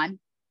short, he won.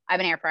 I have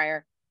an air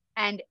fryer.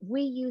 And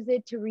we use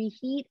it to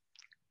reheat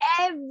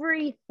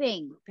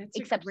everything.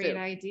 That's a great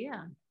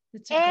idea.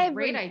 That's a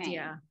great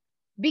idea.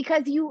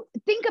 Because you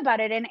think about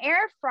it, an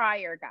air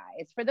fryer,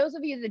 guys, for those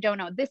of you that don't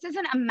know, this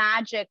isn't a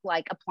magic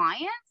like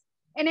appliance.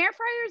 An air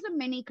fryer is a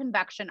mini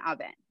convection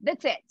oven.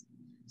 That's it.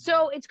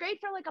 So it's great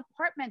for like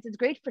apartments. It's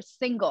great for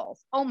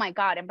singles. Oh my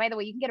God. And by the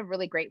way, you can get a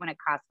really great one at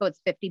Costco.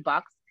 It's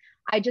 $50.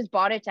 I just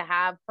bought it to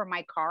have for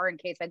my car in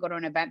case I go to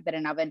an event that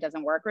an oven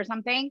doesn't work or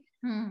something.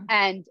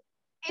 And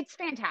it's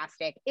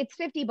fantastic. It's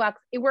 $50.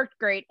 It worked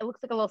great. It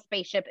looks like a little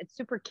spaceship. It's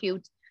super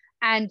cute.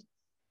 And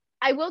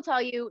I will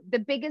tell you the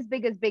biggest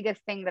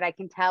thing that I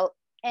can tell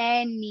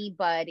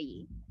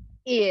anybody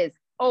is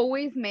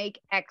always make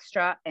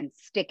extra and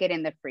stick it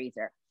in the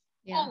freezer.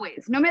 Yeah.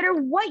 Always, no matter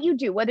what you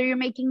do, whether you're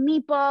making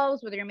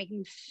meatballs, whether you're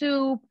making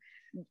soup,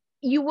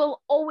 you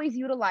will always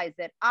utilize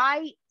it.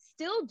 I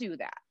still do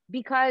that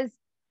because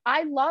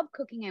I love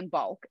cooking in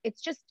bulk.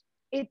 It's just,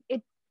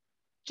 it's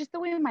just the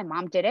way my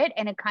mom did it.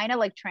 And it kind of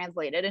like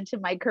translated into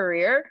my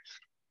career.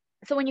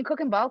 So when you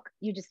cook in bulk,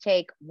 you just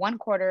take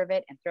 1/4 of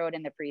it and throw it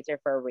in the freezer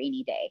for a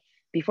rainy day.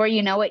 Before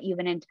you know it, you have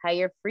an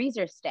entire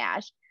freezer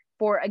stash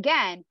for,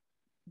 again,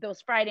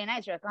 those Friday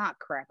nights. You're like, oh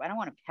crap, I don't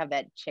want to have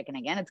that chicken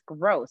again. It's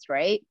gross,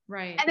 right?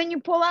 Right. And then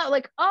you pull out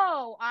like,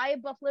 oh, I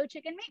have buffalo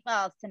chicken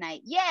meatballs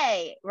tonight.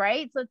 Yay.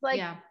 Right. So it's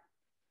like,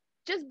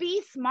 just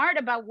be smart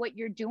about what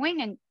you're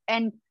doing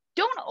and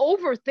don't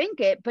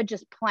overthink it, but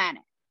just plan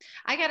it.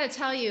 I got to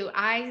tell you,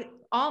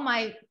 all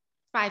my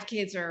 5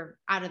 kids are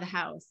out of the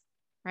house,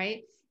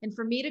 right? And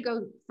for me to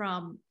go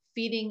from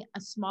feeding a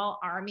small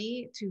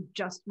army to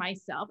just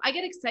myself, I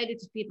get excited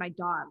to feed my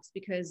dogs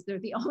because they're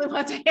the only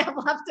ones I have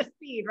left to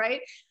feed,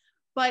 right?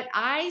 But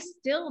I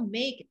still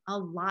make a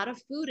lot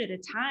of food at a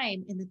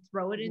time and then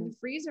throw it in the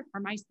freezer for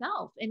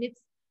myself. And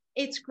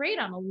it's great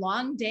on a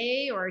long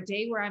day or a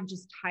day where I'm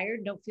just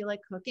tired, don't feel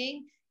like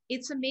cooking.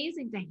 It's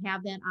amazing to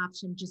have that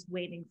option just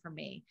waiting for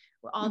me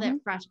with all that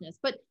freshness.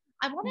 But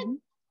I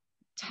want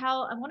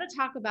to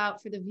talk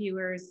about for the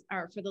viewers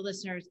or for the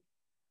listeners,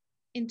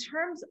 in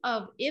terms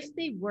of if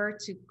they were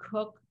to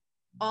cook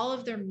all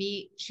of their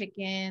meat,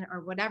 chicken, or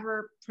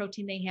whatever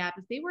protein they have,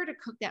 if they were to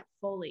cook that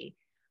fully,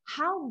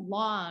 how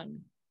long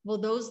will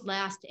those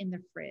last in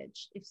the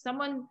fridge? If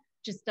someone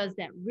just does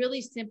that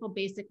really simple,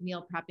 basic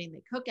meal prepping,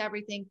 they cook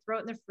everything, throw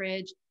it in the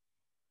fridge,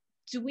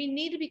 do we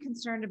need to be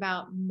concerned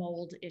about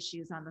mold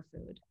issues on the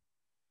food?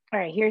 All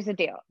right, here's the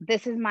deal.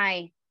 This is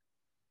my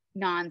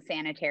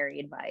non-sanitary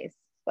advice,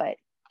 but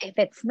if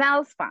it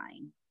smells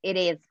fine, it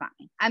is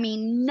fine. I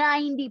mean,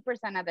 90%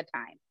 of the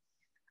time,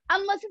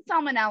 unless it's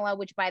salmonella,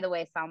 which by the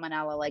way,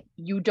 salmonella, like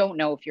you don't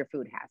know if your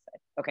food has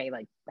it. Okay.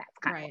 Like that's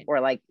kind of, or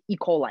like E.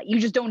 coli, you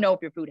just don't know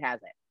if your food has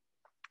it.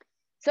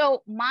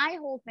 So my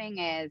whole thing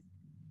is,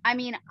 I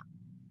mean,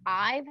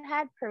 I've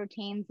had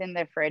proteins in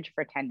the fridge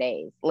for 10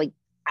 days. Like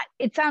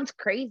it sounds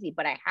crazy,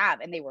 but I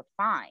have, and they were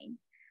fine.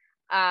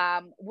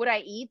 Would I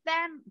eat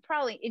them?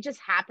 Probably. It just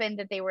happened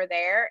that they were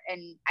there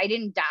and I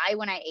didn't die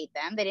when I ate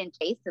them. They didn't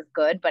taste as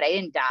good, but I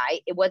didn't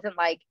die. It wasn't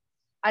like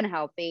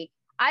unhealthy.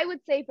 I would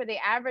say for the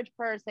average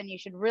person, you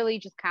should really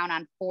just count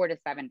on 4 to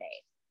 7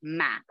 days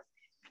max.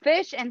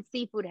 Fish and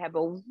seafood have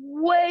a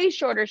way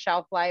shorter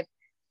shelf life,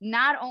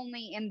 not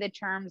only in the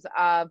terms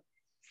of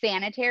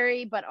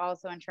sanitary, but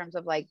also in terms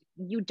of like,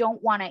 you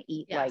don't want to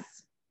eat like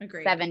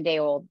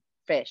 7-day-old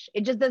fish.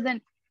 It just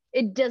doesn't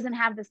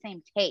have the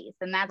same taste.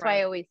 And that's why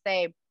I always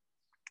say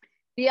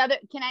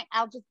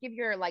I'll just give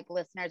your like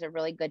listeners a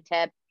really good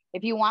tip.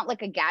 If you want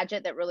like a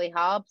gadget that really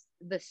helps,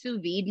 the sous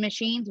vide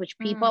machines, which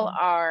people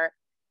are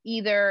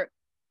either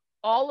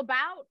all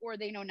about or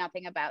they know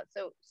nothing about.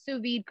 So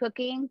sous vide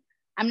cooking,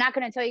 I'm not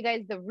going to tell you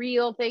guys the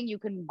real thing. You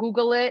can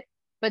Google it,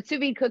 but sous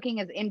vide cooking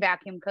is in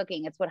vacuum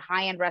cooking. It's what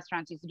high-end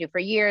restaurants used to do for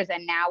years.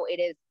 And now it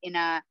is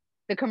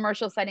the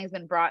commercial setting has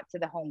been brought to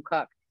the home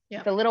cook. Yep.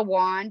 It's a little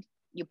wand.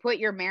 You put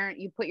your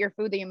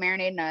food that you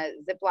marinate in a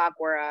Ziploc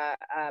or a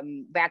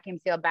vacuum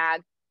sealed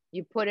bag.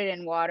 You put it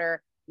in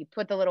water. You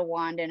put the little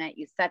wand in it.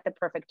 You set the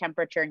perfect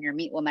temperature, and your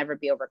meat will never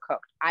be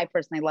overcooked. I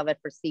personally love it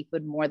for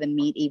seafood more than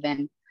meat,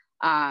 even.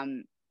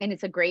 And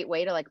it's a great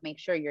way to like make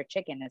sure your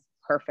chicken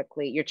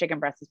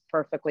breast is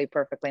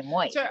perfectly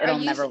moist. So it'll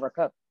never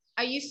overcook.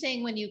 Are you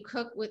saying when you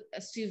cook with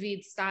a sous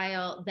vide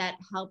style, that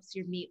helps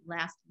your meat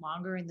last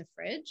longer in the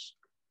fridge?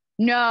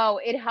 No,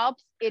 it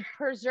helps. It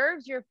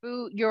preserves your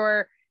food,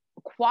 your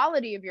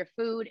quality of your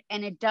food,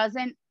 and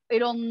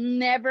it'll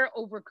never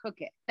overcook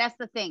it. That's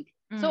the thing.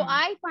 So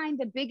I find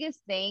the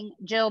biggest thing,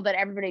 Jill, that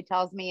everybody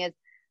tells me is,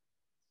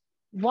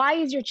 why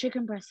is your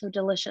chicken breast so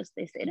delicious?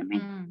 They say to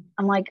me.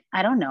 I'm like,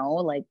 I don't know.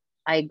 Like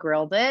I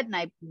grilled it and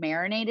I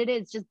marinated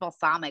it. It's just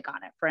balsamic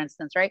on it, for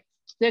instance, right?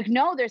 They're like,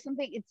 no, there's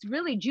something, it's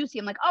really juicy.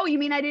 I'm like, oh, you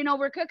mean I didn't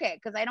overcook it?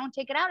 Because I don't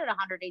take it out at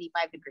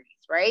 185 degrees,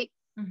 right?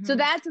 So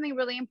that's something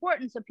really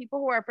important. So people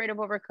who are afraid of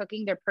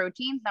overcooking their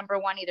proteins, number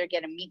one, either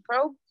get a meat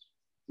probe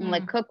and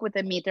like cook with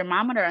a meat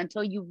thermometer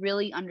until you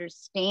really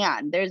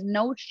understand. There's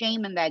no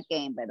shame in that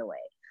game, by the way.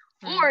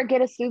 Or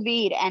get a sous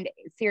vide. And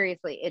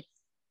seriously,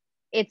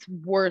 it's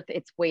worth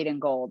its weight in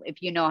gold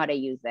if you know how to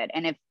use it.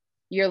 And if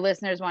your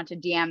listeners want to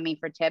DM me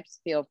for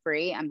tips, feel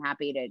free. I'm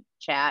happy to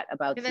chat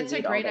about sous vide. That's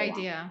a great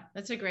idea.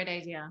 That's a great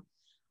idea.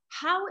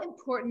 How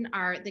important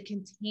are the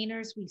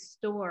containers we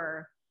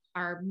store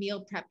our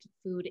meal prepped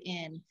food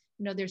in?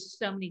 You know, there's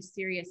so many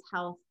serious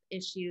health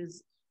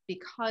issues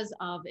because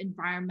of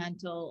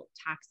environmental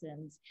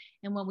toxins.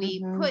 And when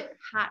we put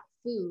hot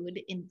food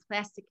in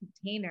plastic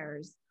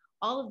containers,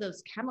 all of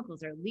those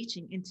chemicals are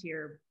leaching into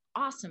your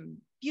awesome,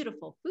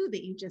 beautiful food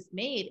that you just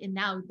made. And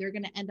now they're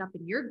going to end up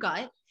in your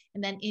gut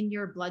and then in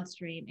your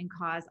bloodstream and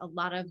cause a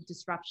lot of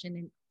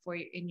disruption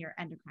in your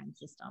endocrine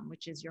system,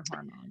 which is your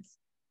hormones.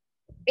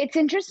 It's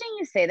interesting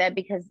you say that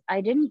because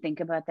I didn't think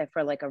about that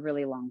for like a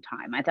really long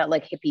time. I thought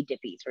like hippie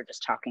dippies were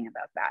just talking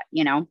about that,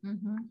 you know?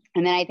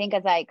 And then I think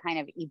as I kind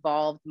of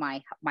evolved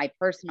my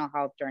personal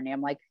health journey,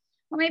 I'm like,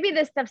 well, maybe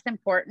this stuff's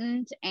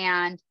important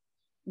and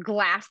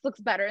glass looks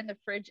better in the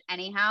fridge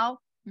anyhow.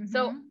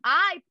 So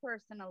I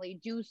personally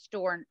do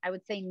store, I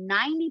would say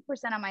 90%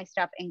 of my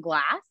stuff in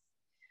glass.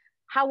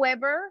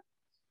 However,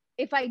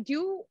 if I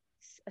do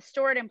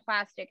store it in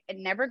plastic, it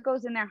never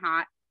goes in there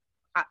hot.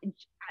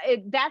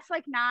 That's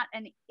like not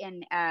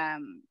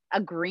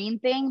a green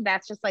thing.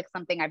 That's just like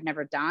something I've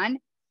never done.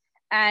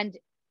 And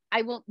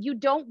you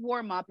don't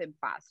warm up in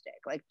plastic,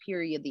 like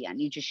period, the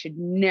end. You just should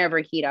never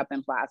heat up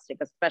in plastic,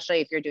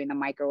 especially if you're doing the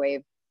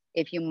microwave.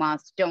 If you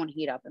must, don't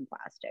heat up in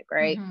plastic,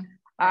 right?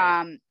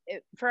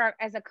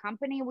 As a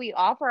company, we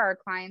offer our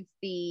clients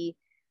the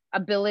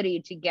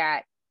ability to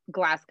get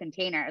glass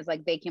containers.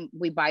 Like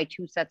we buy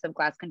 2 sets of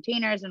glass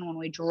containers, and when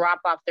we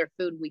drop off their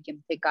food, we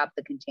can pick up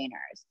the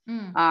containers.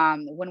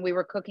 When we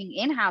were cooking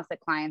in-house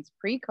at clients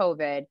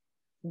pre-COVID,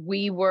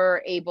 we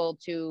were able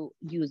to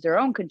use their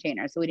own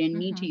containers, so we didn't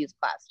need to use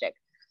plastic.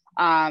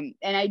 And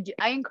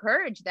I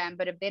encourage them,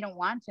 but if they don't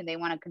want to, they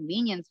want a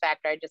convenience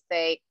factor, I just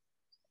say,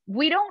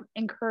 we don't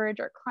encourage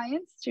our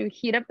clients to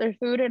heat up their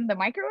food in the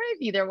microwave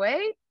either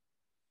way.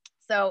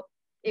 So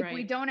if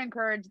we don't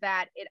encourage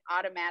that, it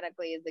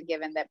automatically is a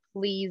given that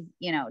please,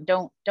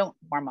 don't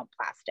warm up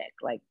plastic.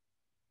 Like,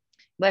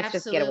 let's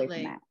just get away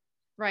from that.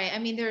 Right. I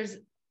mean, there's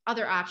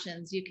other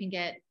options. You can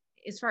get,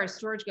 as far as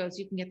storage goes,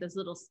 you can get those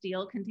little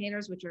steel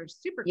containers, which are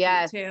super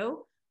cute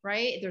too,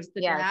 right? There's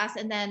the glass,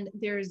 and then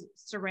there's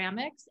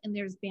ceramics and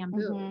there's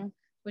bamboo,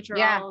 which are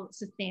all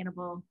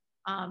sustainable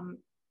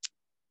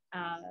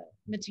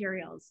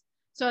materials.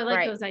 So I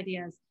like those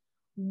ideas.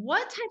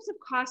 What types of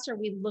costs are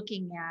we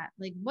looking at?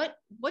 Like what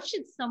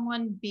should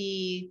someone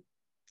be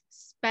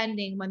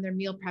spending when they're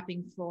meal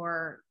prepping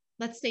for,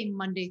 let's say,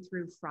 Monday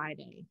through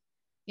Friday?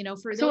 You know,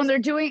 for So those. when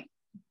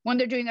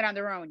they're doing it on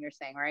their own, you're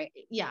saying, right?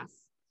 Yes.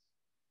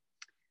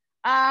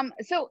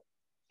 So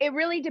it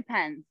really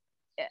depends.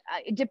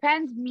 It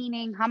depends,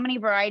 meaning how many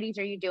varieties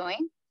are you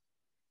doing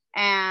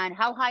and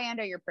how high end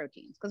are your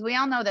proteins? Because we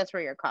all know that's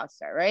where your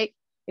costs are, right?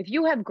 If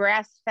you have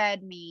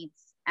grass-fed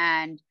meats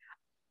and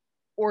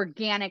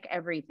organic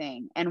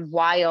everything and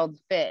wild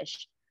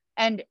fish,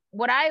 and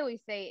what I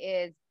always say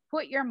is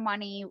put your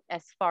money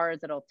as far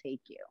as it'll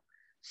take you.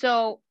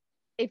 So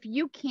if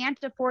you can't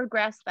afford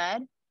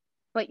grass-fed,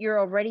 but you're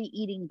already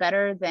eating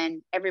better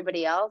than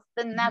everybody else,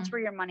 then that's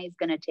where your money's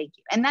going to take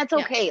you. And that's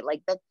okay. Yeah.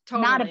 Like, that's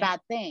not a bad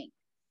thing.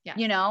 Yeah.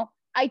 You know,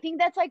 I think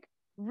that's like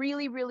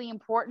really, really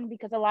important,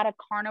 because a lot of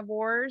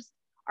carnivores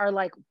are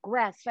like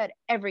grass-fed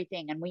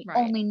everything and we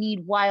only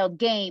need wild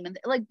game, and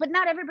like, but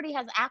not everybody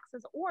has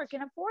access or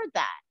can afford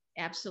that.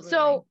 Absolutely.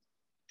 So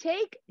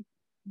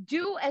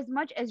do as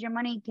much as your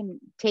money can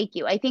take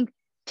you. I think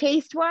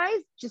taste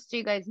wise, just so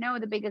you guys know,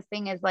 the biggest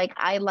thing is like,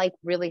 I like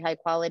really high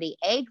quality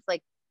eggs.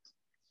 Like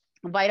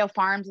Vital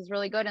Farms is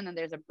really good. And then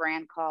there's a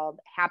brand called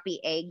Happy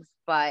Eggs,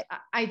 but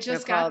I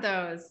just got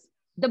those.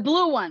 The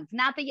blue ones,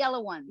 not the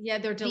yellow ones. Yeah,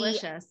 they're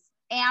delicious.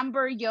 The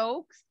amber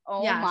yolks.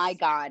 Oh yes. My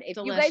God. If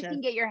delicious. You guys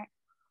can get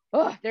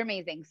they're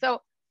amazing.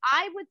 So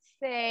I would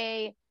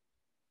say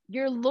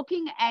you're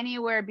looking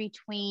anywhere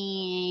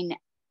between,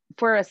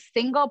 for a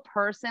single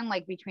person,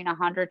 like between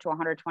 $100 to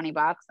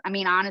 $120. I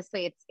mean,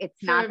 honestly, it's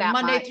for not that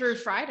Monday much.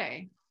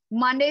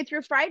 Monday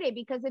through Friday,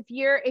 because if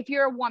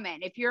you're a woman,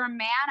 if you're a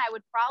man, I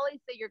would probably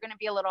say you're going to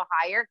be a little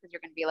higher, because you're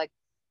going to be like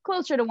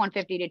closer to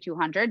 150 to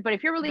 200. But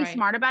if you're really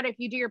smart about it, if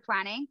you do your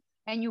planning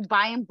and you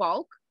buy in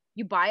bulk,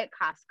 you buy at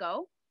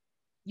Costco,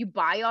 you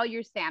buy all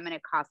your salmon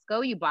at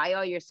Costco, you buy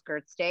all your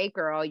skirt steak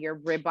or all your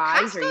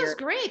ribeyes. Costco's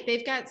great.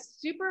 They've got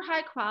super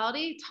high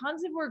quality,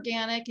 tons of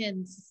organic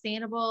and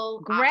sustainable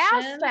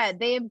grass-fed.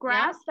 They have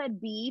grass-fed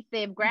beef.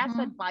 They have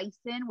grass-fed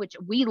bison, which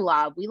we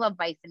love. We love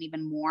bison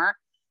even more.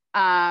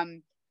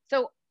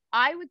 So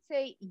I would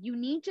say you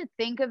need to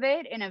think of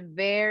it in a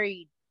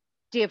very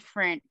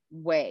different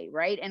way,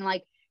 right? And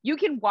like, you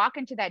can walk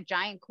into that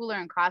giant cooler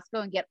in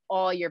Costco and get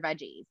all your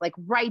veggies, like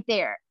right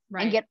there.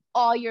 And get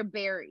all your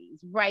berries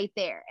right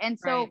there. And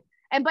so,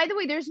 and by the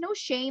way, there's no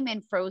shame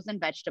in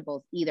frozen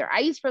vegetables either. I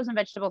use frozen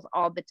vegetables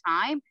all the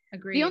time.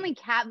 Agreed. The only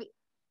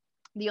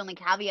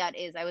caveat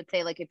is, I would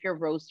say, like, if you're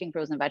roasting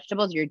frozen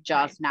vegetables, you're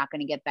just not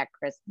going to get that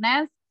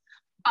crispness.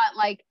 But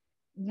like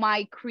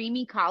my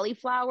creamy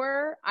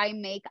cauliflower, I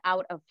make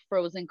out of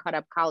frozen cut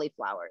up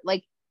cauliflower.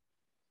 Like,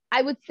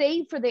 I would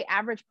say for the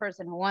average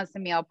person who wants to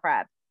meal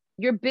prep,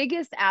 your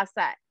biggest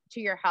asset to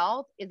your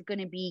health is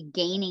going to be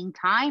gaining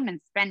time and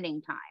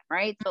spending time,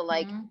 right? So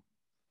like,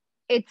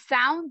 it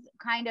sounds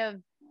kind of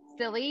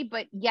silly,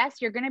 but yes,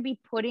 you're going to be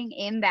putting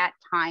in that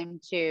time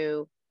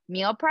to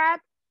meal prep,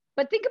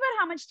 but think about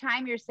how much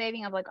time you're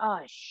saving of like, oh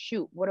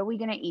shoot, what are we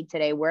going to eat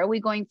today? Where are we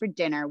going for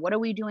dinner? What are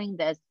we doing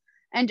this?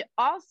 And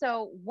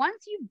also,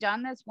 once you've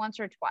done this once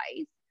or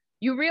twice,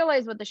 you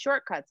realize what the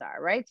shortcuts are,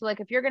 right? So like,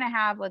 if you're going to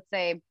have, let's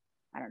say,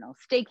 I don't know,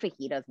 steak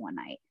fajitas one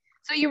night,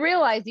 so you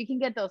realize you can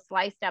get those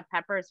sliced up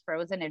peppers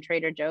frozen at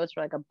Trader Joe's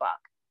for like $1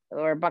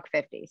 or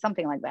 $1.50,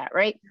 something like that,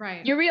 right?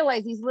 Right. You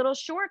realize these little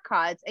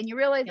shortcuts, and you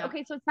realize,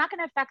 okay, so it's not going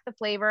to affect the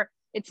flavor.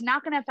 It's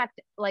not going to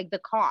affect like the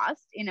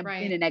cost in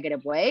a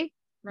negative way,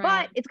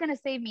 but it's going to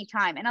save me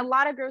time. And a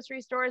lot of grocery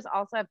stores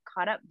also have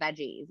cut up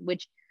veggies,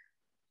 which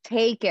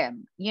take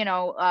them,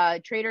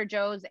 Trader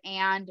Joe's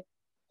and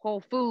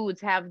Whole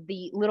Foods have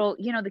the little,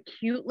 the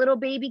cute little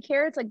baby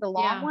carrots, like the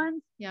long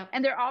ones. Yeah.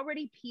 And they're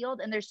already peeled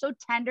and they're so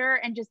tender,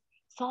 and just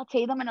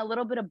saute them in a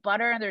little bit of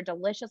butter and they're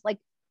delicious. Like,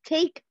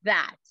 take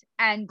that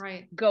and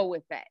go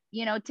with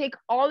it. Take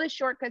all the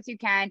shortcuts you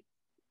can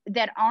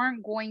that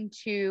aren't going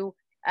to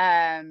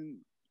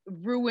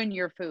ruin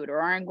your food or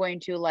aren't going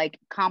to like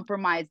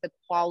compromise the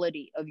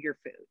quality of your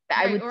food.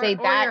 I would say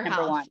that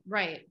number one.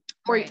 Right.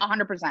 Or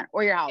 100%,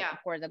 or your health,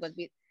 of course. That goes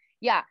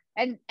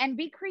and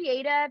be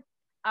creative.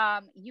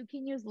 You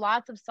can use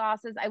lots of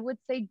sauces. I would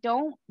say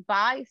don't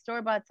buy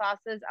store-bought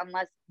sauces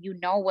unless you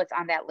know what's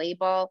on that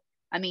label.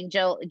 I mean,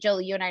 Jill,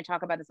 you and I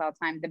talk about this all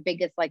the time. The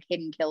biggest like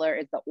hidden killer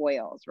is the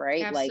oils,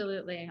 right?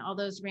 Absolutely. All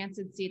those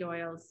rancid seed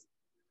oils.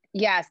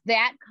 Yes,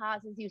 that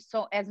causes you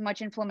as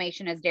much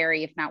inflammation as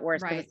dairy, if not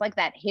worse, because it's like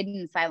that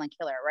hidden silent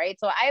killer, right?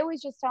 So I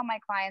always just tell my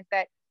clients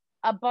that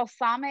a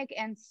balsamic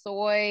and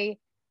soy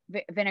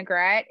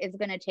vinaigrette is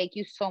going to take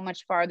you so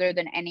much farther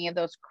than any of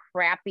those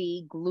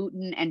crappy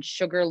gluten and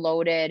sugar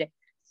loaded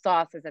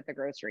sauces at the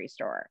grocery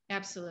store.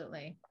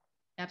 Absolutely.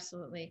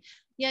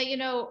 Yeah.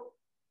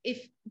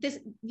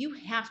 You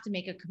have to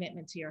make a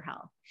commitment to your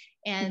health.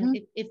 And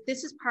if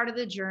this is part of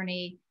the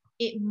journey,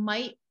 it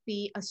might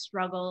be a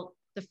struggle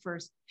the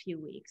first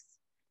few weeks,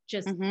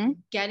 just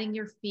getting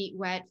your feet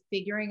wet,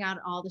 figuring out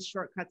all the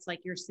shortcuts,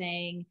 like you're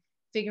saying,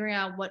 figuring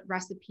out what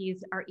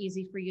recipes are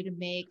easy for you to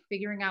make,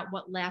 figuring out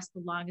what lasts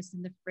the longest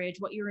in the fridge,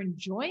 what you're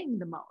enjoying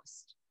the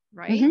most,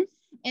 right?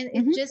 And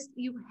it's just,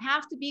 you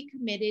have to be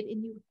committed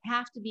and you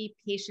have to be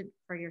patient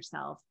for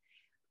yourself.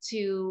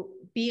 to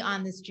be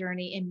on this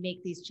journey and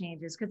make these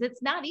changes, because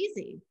it's not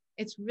easy.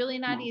 It's really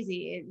not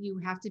easy. You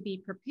have to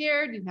be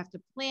prepared. You have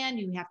to plan.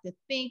 You have to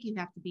think. You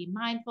have to be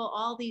mindful,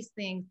 all these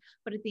things.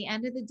 But at the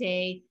end of the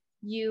day,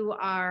 you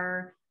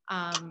are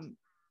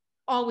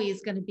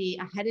always going to be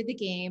ahead of the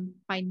game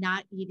by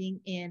not eating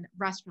in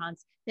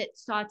restaurants that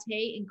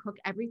saute and cook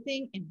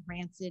everything in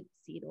rancid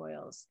seed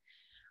oils.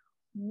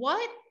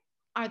 What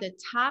are the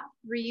top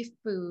 3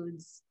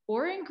 foods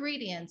or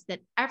ingredients that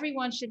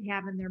everyone should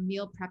have in their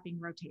meal prepping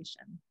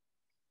rotation?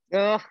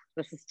 Oh,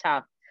 this is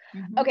tough.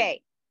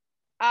 Okay.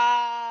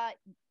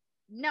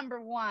 Number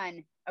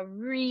 1, a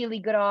really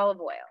good olive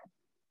oil.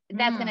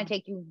 That's going to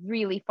take you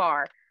really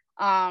far.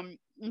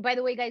 By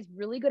the way, guys,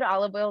 really good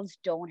olive oils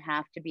don't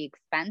have to be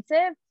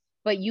expensive,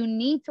 but you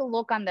need to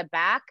look on the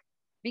back,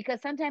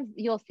 because sometimes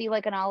you'll see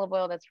like an olive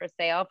oil that's for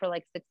sale for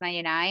like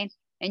 $6.99,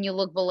 and you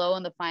look below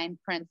and the fine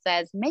print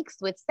says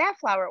mixed with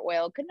safflower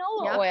oil,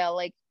 canola oil,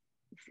 like,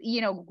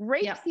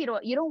 grapeseed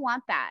oil. You don't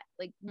want that.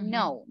 Like,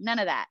 no, none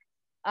of that.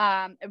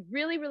 A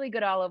really, really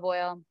good olive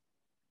oil.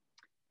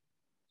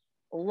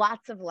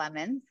 Lots of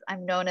lemons.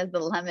 I'm known as the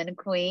lemon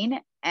queen,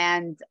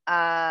 and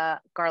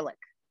garlic.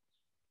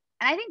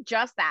 And I think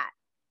just that,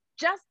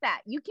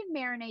 you can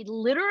marinate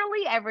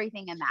literally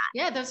everything in that.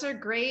 Yeah, those are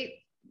great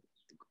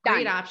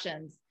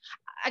options.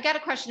 I got a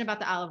question about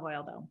the olive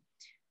oil though.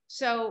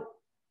 So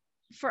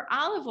for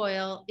olive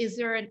oil, is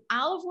there an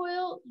olive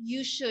oil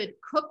you should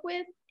cook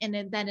with, and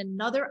then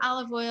another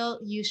olive oil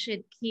you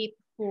should keep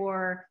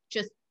for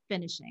just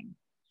finishing?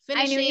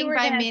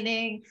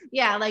 Meaning,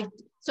 like,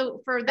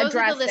 so for those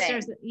of the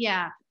listeners,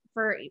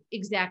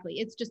 exactly.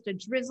 It's just a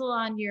drizzle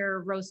on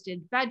your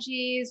roasted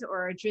veggies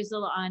or a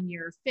drizzle on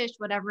your fish,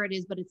 whatever it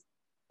is, but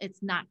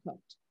it's not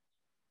cooked.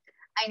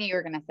 I knew you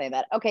were going to say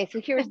that. Okay.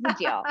 So here's the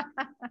deal,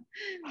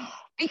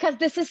 because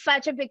this is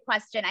such a big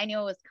question. I knew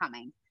it was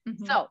coming.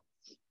 So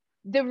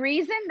the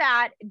reason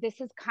that this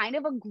is kind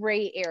of a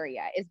gray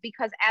area is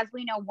because, as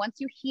we know, once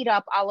you heat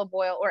up olive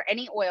oil or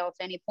any oil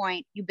to any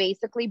point, you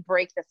basically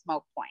break the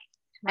smoke point.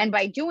 Right. And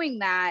by doing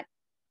that,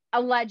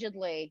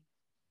 allegedly,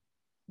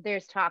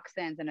 there's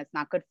toxins and it's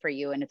not good for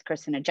you and it's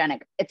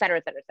carcinogenic, et cetera,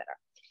 et cetera, et cetera.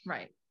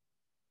 Right.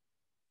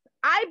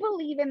 I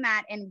believe in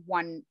that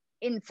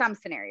in some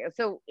scenarios.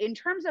 So in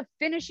terms of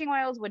finishing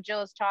oils, what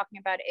Jill is talking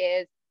about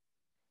is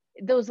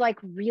those like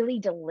really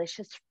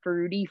delicious,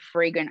 fruity,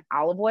 fragrant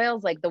olive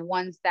oils, like the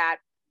ones that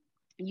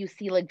you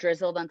see like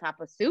drizzled on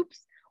top of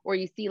soups, or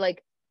you see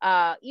like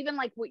even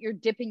like what you're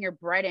dipping your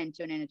bread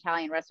into in an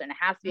Italian restaurant. It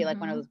has to be like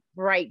one of those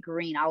bright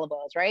green olive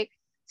oils, right?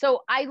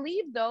 So I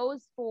leave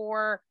those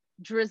for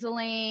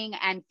drizzling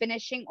and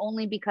finishing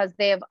only because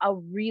they have a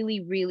really,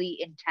 really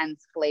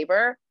intense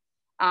flavor.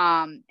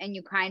 And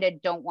you kind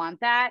of don't want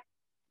that,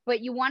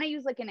 but you want to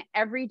use like an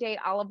everyday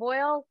olive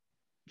oil.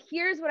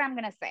 Here's what I'm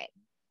going to say.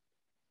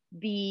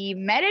 The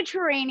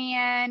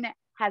Mediterranean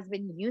has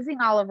been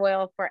using olive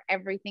oil for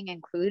everything,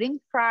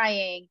 including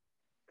frying,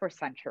 for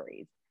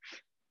centuries.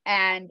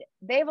 And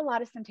they have a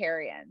lot of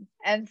centurions.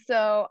 And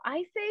so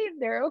I say if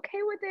they're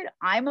okay with it,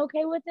 I'm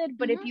okay with it.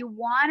 But if you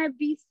want to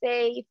be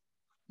safe,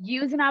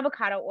 use an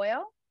avocado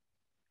oil.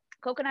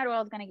 Coconut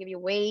oil is going to give you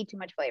way too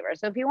much flavor.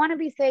 So if you want to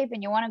be safe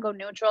and you want to go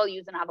neutral,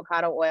 use an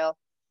avocado oil.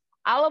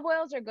 Olive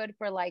oils are good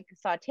for like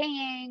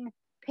sauteing,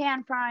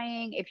 pan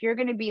frying. If you're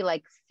going to be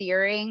like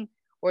searing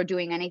or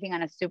doing anything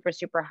on a super,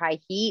 super high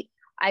heat,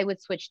 I would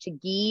switch to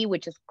ghee,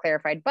 which is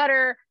clarified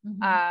butter,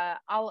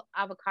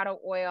 avocado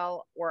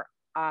oil, or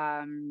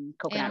coconut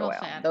animal oil.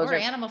 Fat, those or are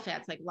animal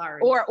fats like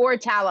lard or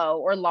tallow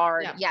or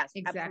lard. Yeah, yes,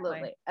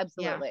 exactly.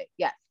 absolutely.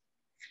 Yes.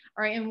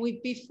 All right. And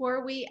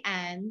before we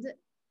end,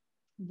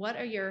 what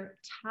are your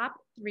top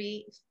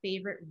 3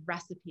 favorite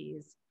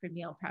recipes for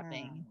meal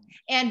prepping?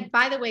 And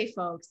by the way,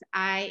 folks,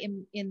 I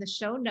am in the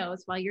show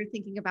notes while you're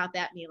thinking about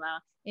that, Mila.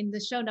 In the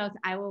show notes,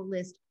 I will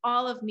list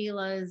all of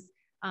Mila's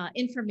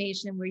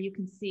information where you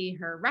can see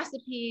her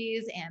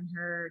recipes and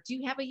her. Do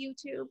you have a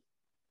YouTube?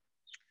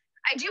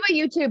 I do a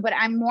YouTube, but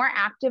I'm more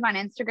active on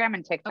Instagram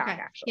and TikTok,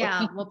 actually.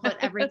 Yeah, we'll put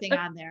everything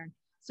on there.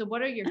 So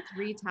what are your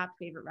 3 top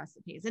favorite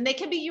recipes? And they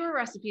can be your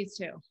recipes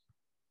too.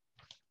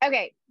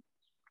 Okay.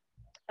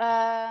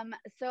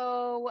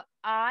 So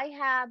I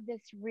have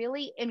this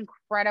really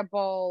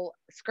incredible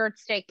skirt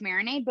steak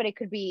marinade, but it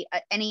could be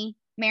any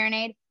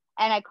marinade,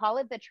 and I call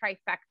it the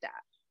trifecta.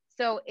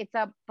 So it's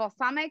a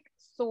balsamic,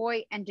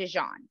 soy, and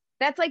Dijon.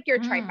 That's like your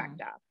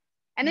trifecta.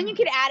 And then you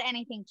could add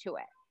anything to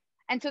it.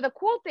 And so the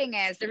cool thing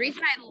is, the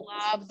reason I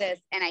love this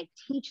and I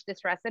teach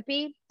this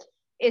recipe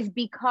is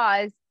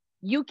because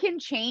you can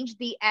change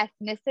the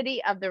ethnicity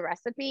of the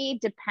recipe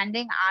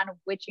depending on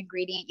which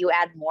ingredient you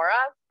add more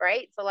of,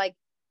 right? So like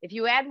if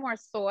you add more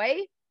soy,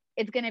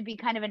 it's going to be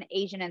kind of an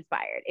Asian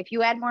inspired. If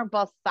you add more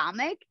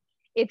balsamic,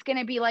 it's going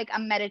to be like a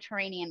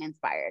Mediterranean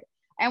inspired.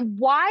 And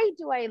why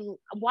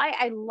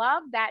I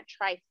love that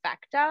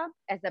trifecta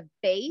as a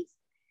base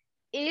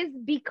is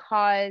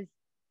because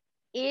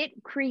it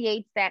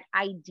creates that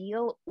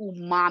ideal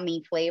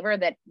umami flavor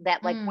that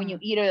like when you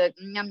eat it,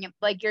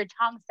 like your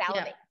tongue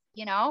salivates,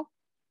 you know?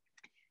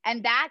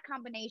 And that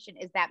combination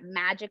is that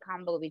magic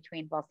combo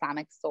between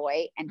balsamic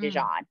soy and Mm.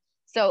 Dijon.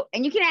 So,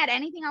 and you can add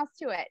anything else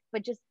to it,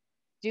 but just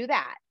do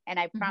that. And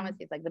I promise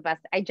you, it's like the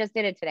best. I just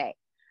did it today.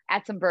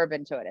 Add some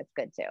bourbon to it. It's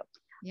good too.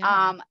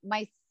 Yeah.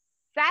 My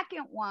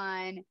second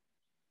one,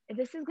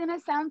 this is going to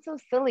sound so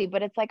silly,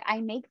 but it's like I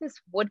make this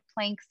wood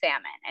plank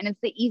salmon and it's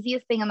the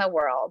easiest thing in the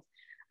world.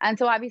 And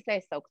so obviously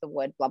I soak the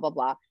wood, blah, blah,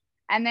 blah.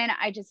 And then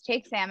I just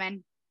take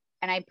salmon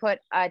and I put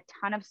a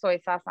ton of soy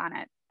sauce on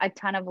it, a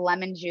ton of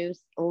lemon juice,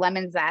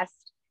 lemon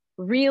zest,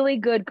 really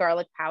good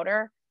garlic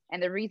powder.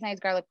 And the reason I use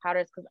garlic powder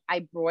is because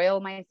I broil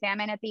my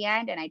salmon at the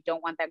end and I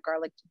don't want that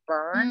garlic to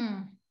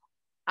burn.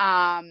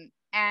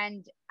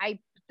 And I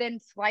then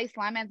slice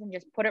lemons and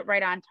just put it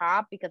right on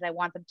top because I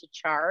want them to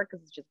char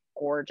because it's just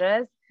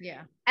gorgeous.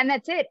 Yeah. And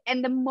that's it.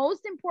 And the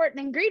most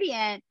important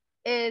ingredient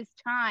is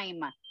time.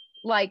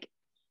 Like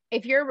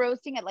if you're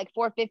roasting at like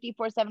 450,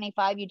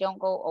 475, you don't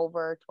go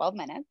over 12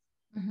 minutes.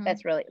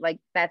 That's really like,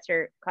 that's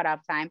your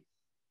cutoff time.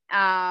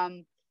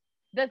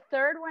 The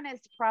third one is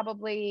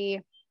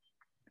probably,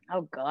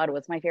 oh God,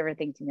 what's my favorite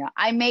thing to know?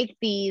 I make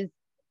these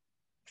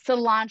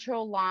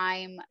cilantro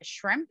lime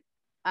shrimp.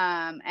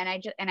 And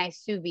I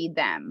sous vide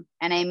them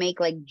and I make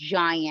like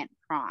giant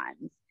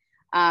prawns.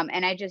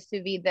 And I just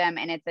sous vide them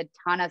and it's a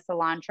ton of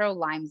cilantro,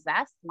 lime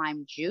zest,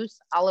 lime juice,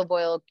 olive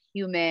oil,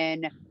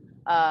 cumin.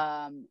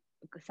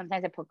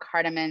 Sometimes I put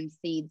cardamom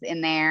seeds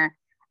in there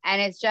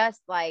and it's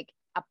just like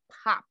a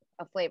pop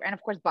of flavor. And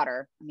of course,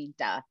 butter. I mean,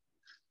 duh.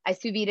 I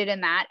sous vide it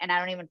in that and I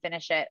don't even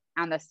finish it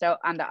on the stove,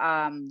 on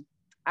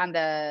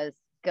the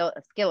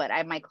skillet. I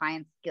have my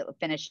clients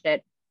finish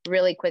it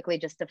really quickly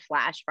just to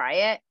flash fry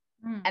it.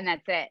 And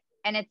that's it.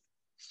 And it's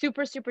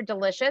super, super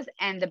delicious.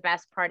 And the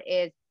best part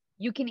is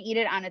you can eat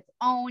it on its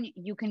own.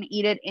 You can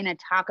eat it in a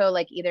taco,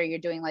 like either you're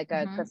doing like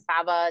a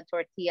cassava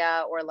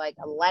tortilla or like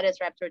a lettuce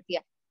wrap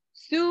tortilla.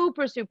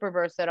 Super, super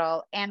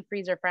versatile and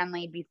freezer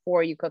friendly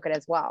before you cook it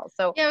as well.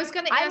 So yeah, I was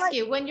going to ask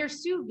you, when you're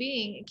sous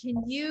vide,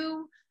 can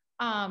you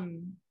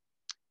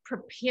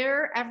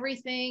prepare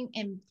everything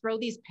and throw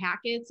these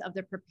packets of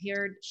the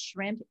prepared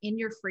shrimp in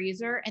your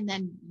freezer? And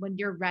then when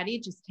you're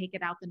ready, just take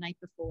it out the night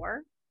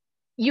before?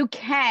 You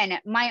can.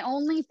 My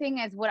only thing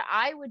is what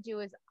I would do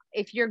is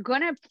if you're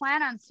going to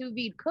plan on sous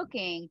vide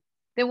cooking,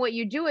 then what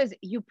you do is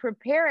you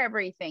prepare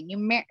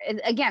everything.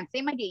 Again,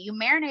 same idea. You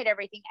marinate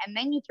everything and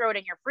then you throw it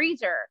in your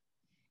freezer.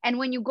 And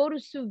when you go to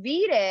sous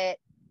vide it,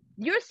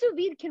 your sous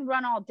vide can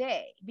run all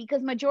day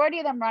because majority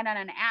of them run on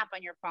an app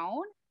on your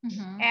phone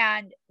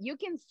and you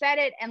can set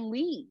it and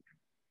leave.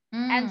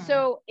 And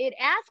so it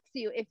asks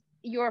you if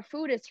your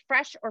food is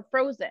fresh or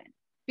frozen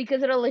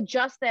because it'll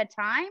adjust that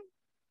time.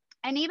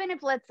 And even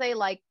if, let's say,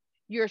 like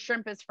your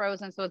shrimp is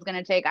frozen, so it's going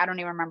to take, I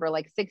don't even remember,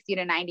 like 60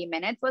 to 90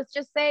 minutes, let's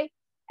just say,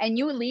 and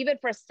you leave it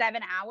for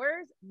 7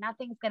 hours,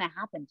 nothing's going to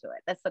happen to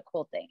it. That's the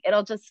cool thing.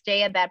 It'll just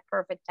stay at that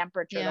perfect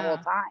temperature the whole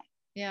time.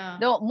 Yeah.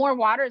 Though more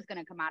water is going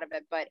to come out of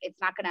it, but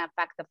it's not going to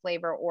affect the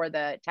flavor or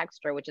the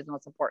texture, which is the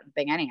most important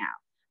thing anyhow.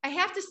 I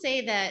have to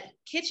say that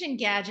kitchen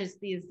gadgets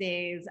these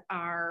days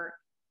are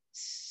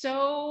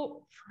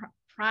so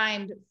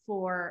primed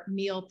for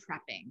meal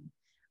prepping.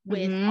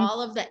 With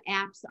all of the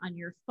apps on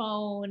your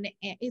phone.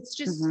 And it's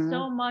just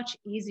so much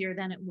easier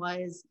than it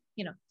was,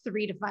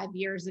 3 to 5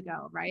 years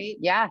ago. Right.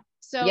 Yeah.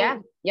 So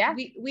yeah.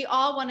 We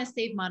all want to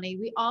save money.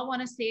 We all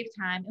want to save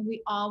time and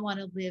we all want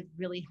to live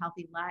really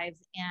healthy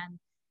lives. And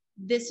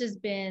this has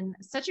been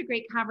such a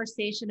great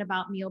conversation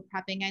about meal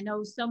prepping. I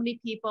know so many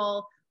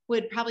people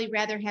would probably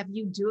rather have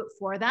you do it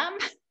for them.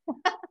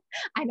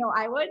 I know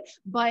I would,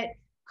 but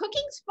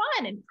cooking's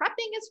fun and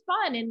prepping is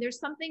fun. And there's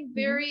something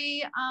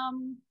very,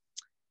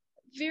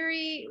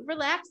 very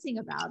relaxing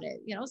about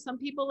it. Some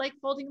people like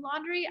folding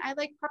laundry. I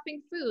like prepping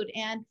food.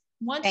 And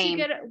once you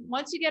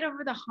get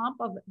over the hump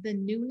of the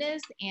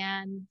newness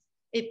and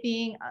it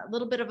being a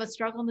little bit of a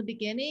struggle in the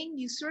beginning,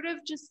 you sort of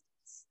just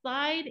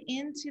slide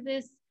into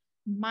this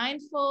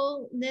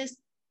mindfulness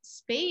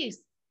space.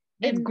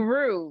 It's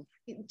groove.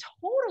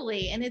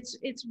 Totally. And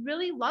it's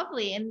really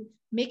lovely. And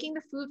making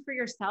the food for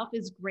yourself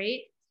is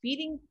great.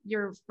 Feeding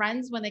your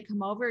friends when they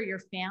come over, your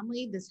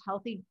family, this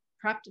healthy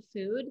prepped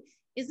food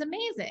is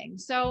amazing.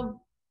 So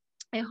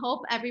I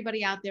hope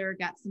everybody out there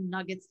got some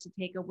nuggets to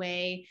take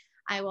away.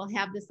 I will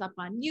have this up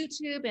on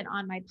YouTube and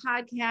on my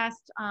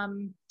podcast.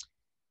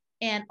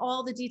 And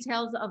all the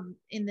details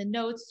in the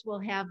notes will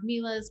have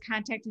Mila's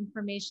contact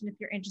information if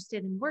you're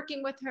interested in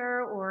working with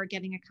her or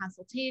getting a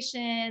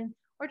consultation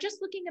or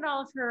just looking at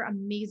all of her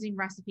amazing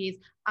recipes.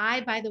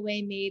 I, by the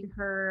way, made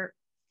her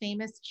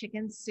famous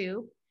chicken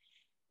soup.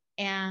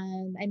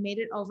 And I made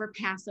it over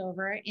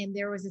Passover. And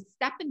there was a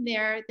step in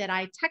there that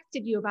I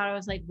texted you about. I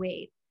was like,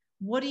 wait,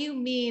 what do you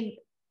mean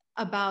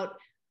about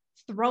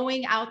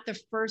throwing out the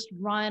first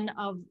run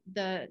of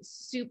the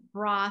soup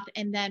broth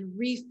and then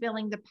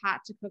refilling the pot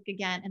to cook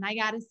again? And I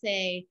got to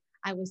say,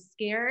 I was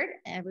scared.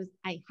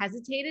 I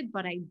hesitated,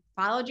 but I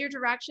followed your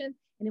directions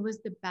and it was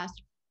the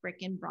best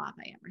freaking broth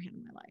I ever had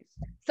in my life.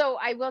 So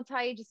I will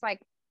tell you just like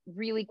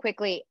really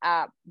quickly,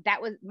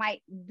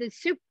 the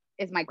soup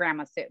is my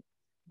grandma's soup.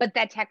 but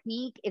that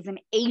technique is an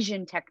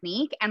Asian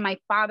technique. And my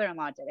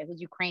father-in-law did it, who's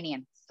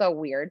Ukrainian. So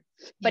weird.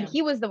 But Yeah.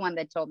 he was the one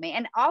that told me.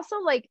 And also,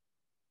 like,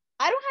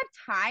 I don't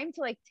have time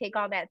to like take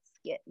all that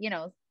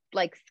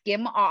like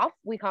skim off.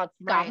 We call it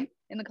scum Right.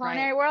 in the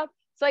culinary world.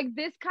 So like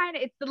this kind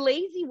of, it's the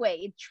lazy way.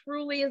 It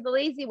truly is the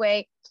lazy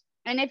way.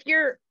 And if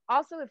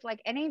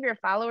like any of your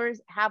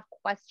followers have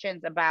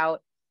questions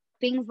about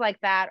things like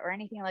that or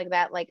anything like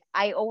that, like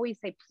I always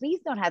say, please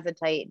don't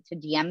hesitate to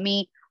DM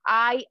me.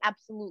 I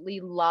absolutely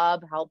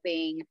love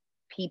helping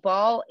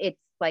people. It's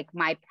like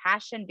my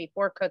passion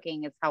before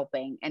cooking is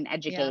helping and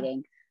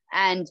educating.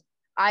 And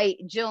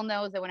Jill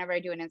knows that whenever I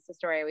do an Insta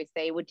story, I always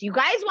say, "Would you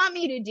guys want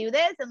me to do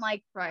this?" And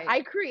like,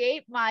 I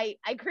create my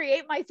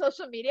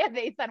social media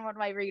based on what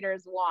my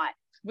readers want.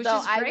 Which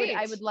is great.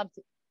 I would love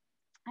to.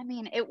 I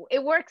mean,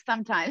 it works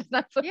sometimes.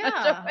 Not so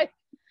much.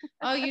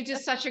 Oh, you do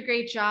such a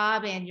great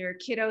job, and your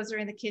kiddos are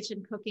in the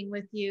kitchen cooking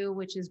with you,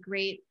 which is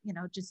great. You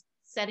know, just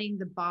setting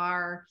the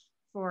bar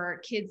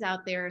for kids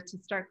out there to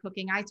start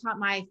cooking. I taught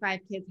my 5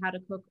 kids how to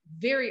cook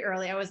very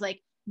early. I was like,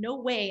 no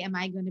way am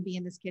I going to be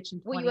in this kitchen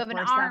 24/7. Well, you have an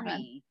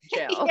army,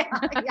 Jill.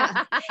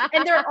 Yeah.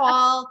 And they're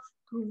all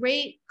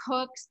great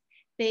cooks.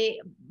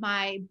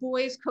 My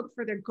boys cook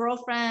for their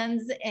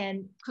girlfriends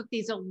and cook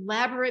these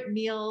elaborate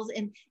meals.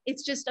 And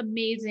it's just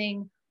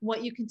amazing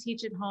what you can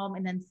teach at home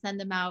and then send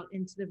them out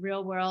into the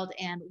real world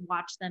and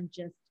watch them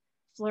just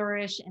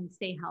flourish and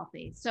stay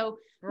healthy. So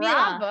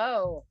Bravo.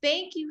 Mila,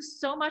 thank you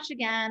so much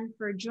again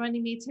for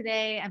joining me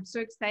today. I'm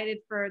so excited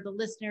for the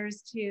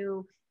listeners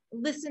to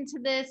listen to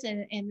this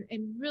and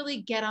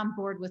really get on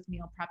board with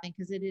meal prepping,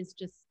 because it is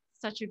just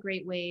such a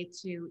great way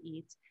to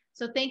eat.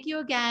 So thank you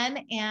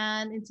again.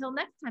 And until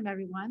next time,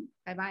 everyone.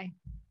 Bye-bye.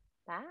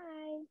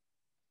 Bye.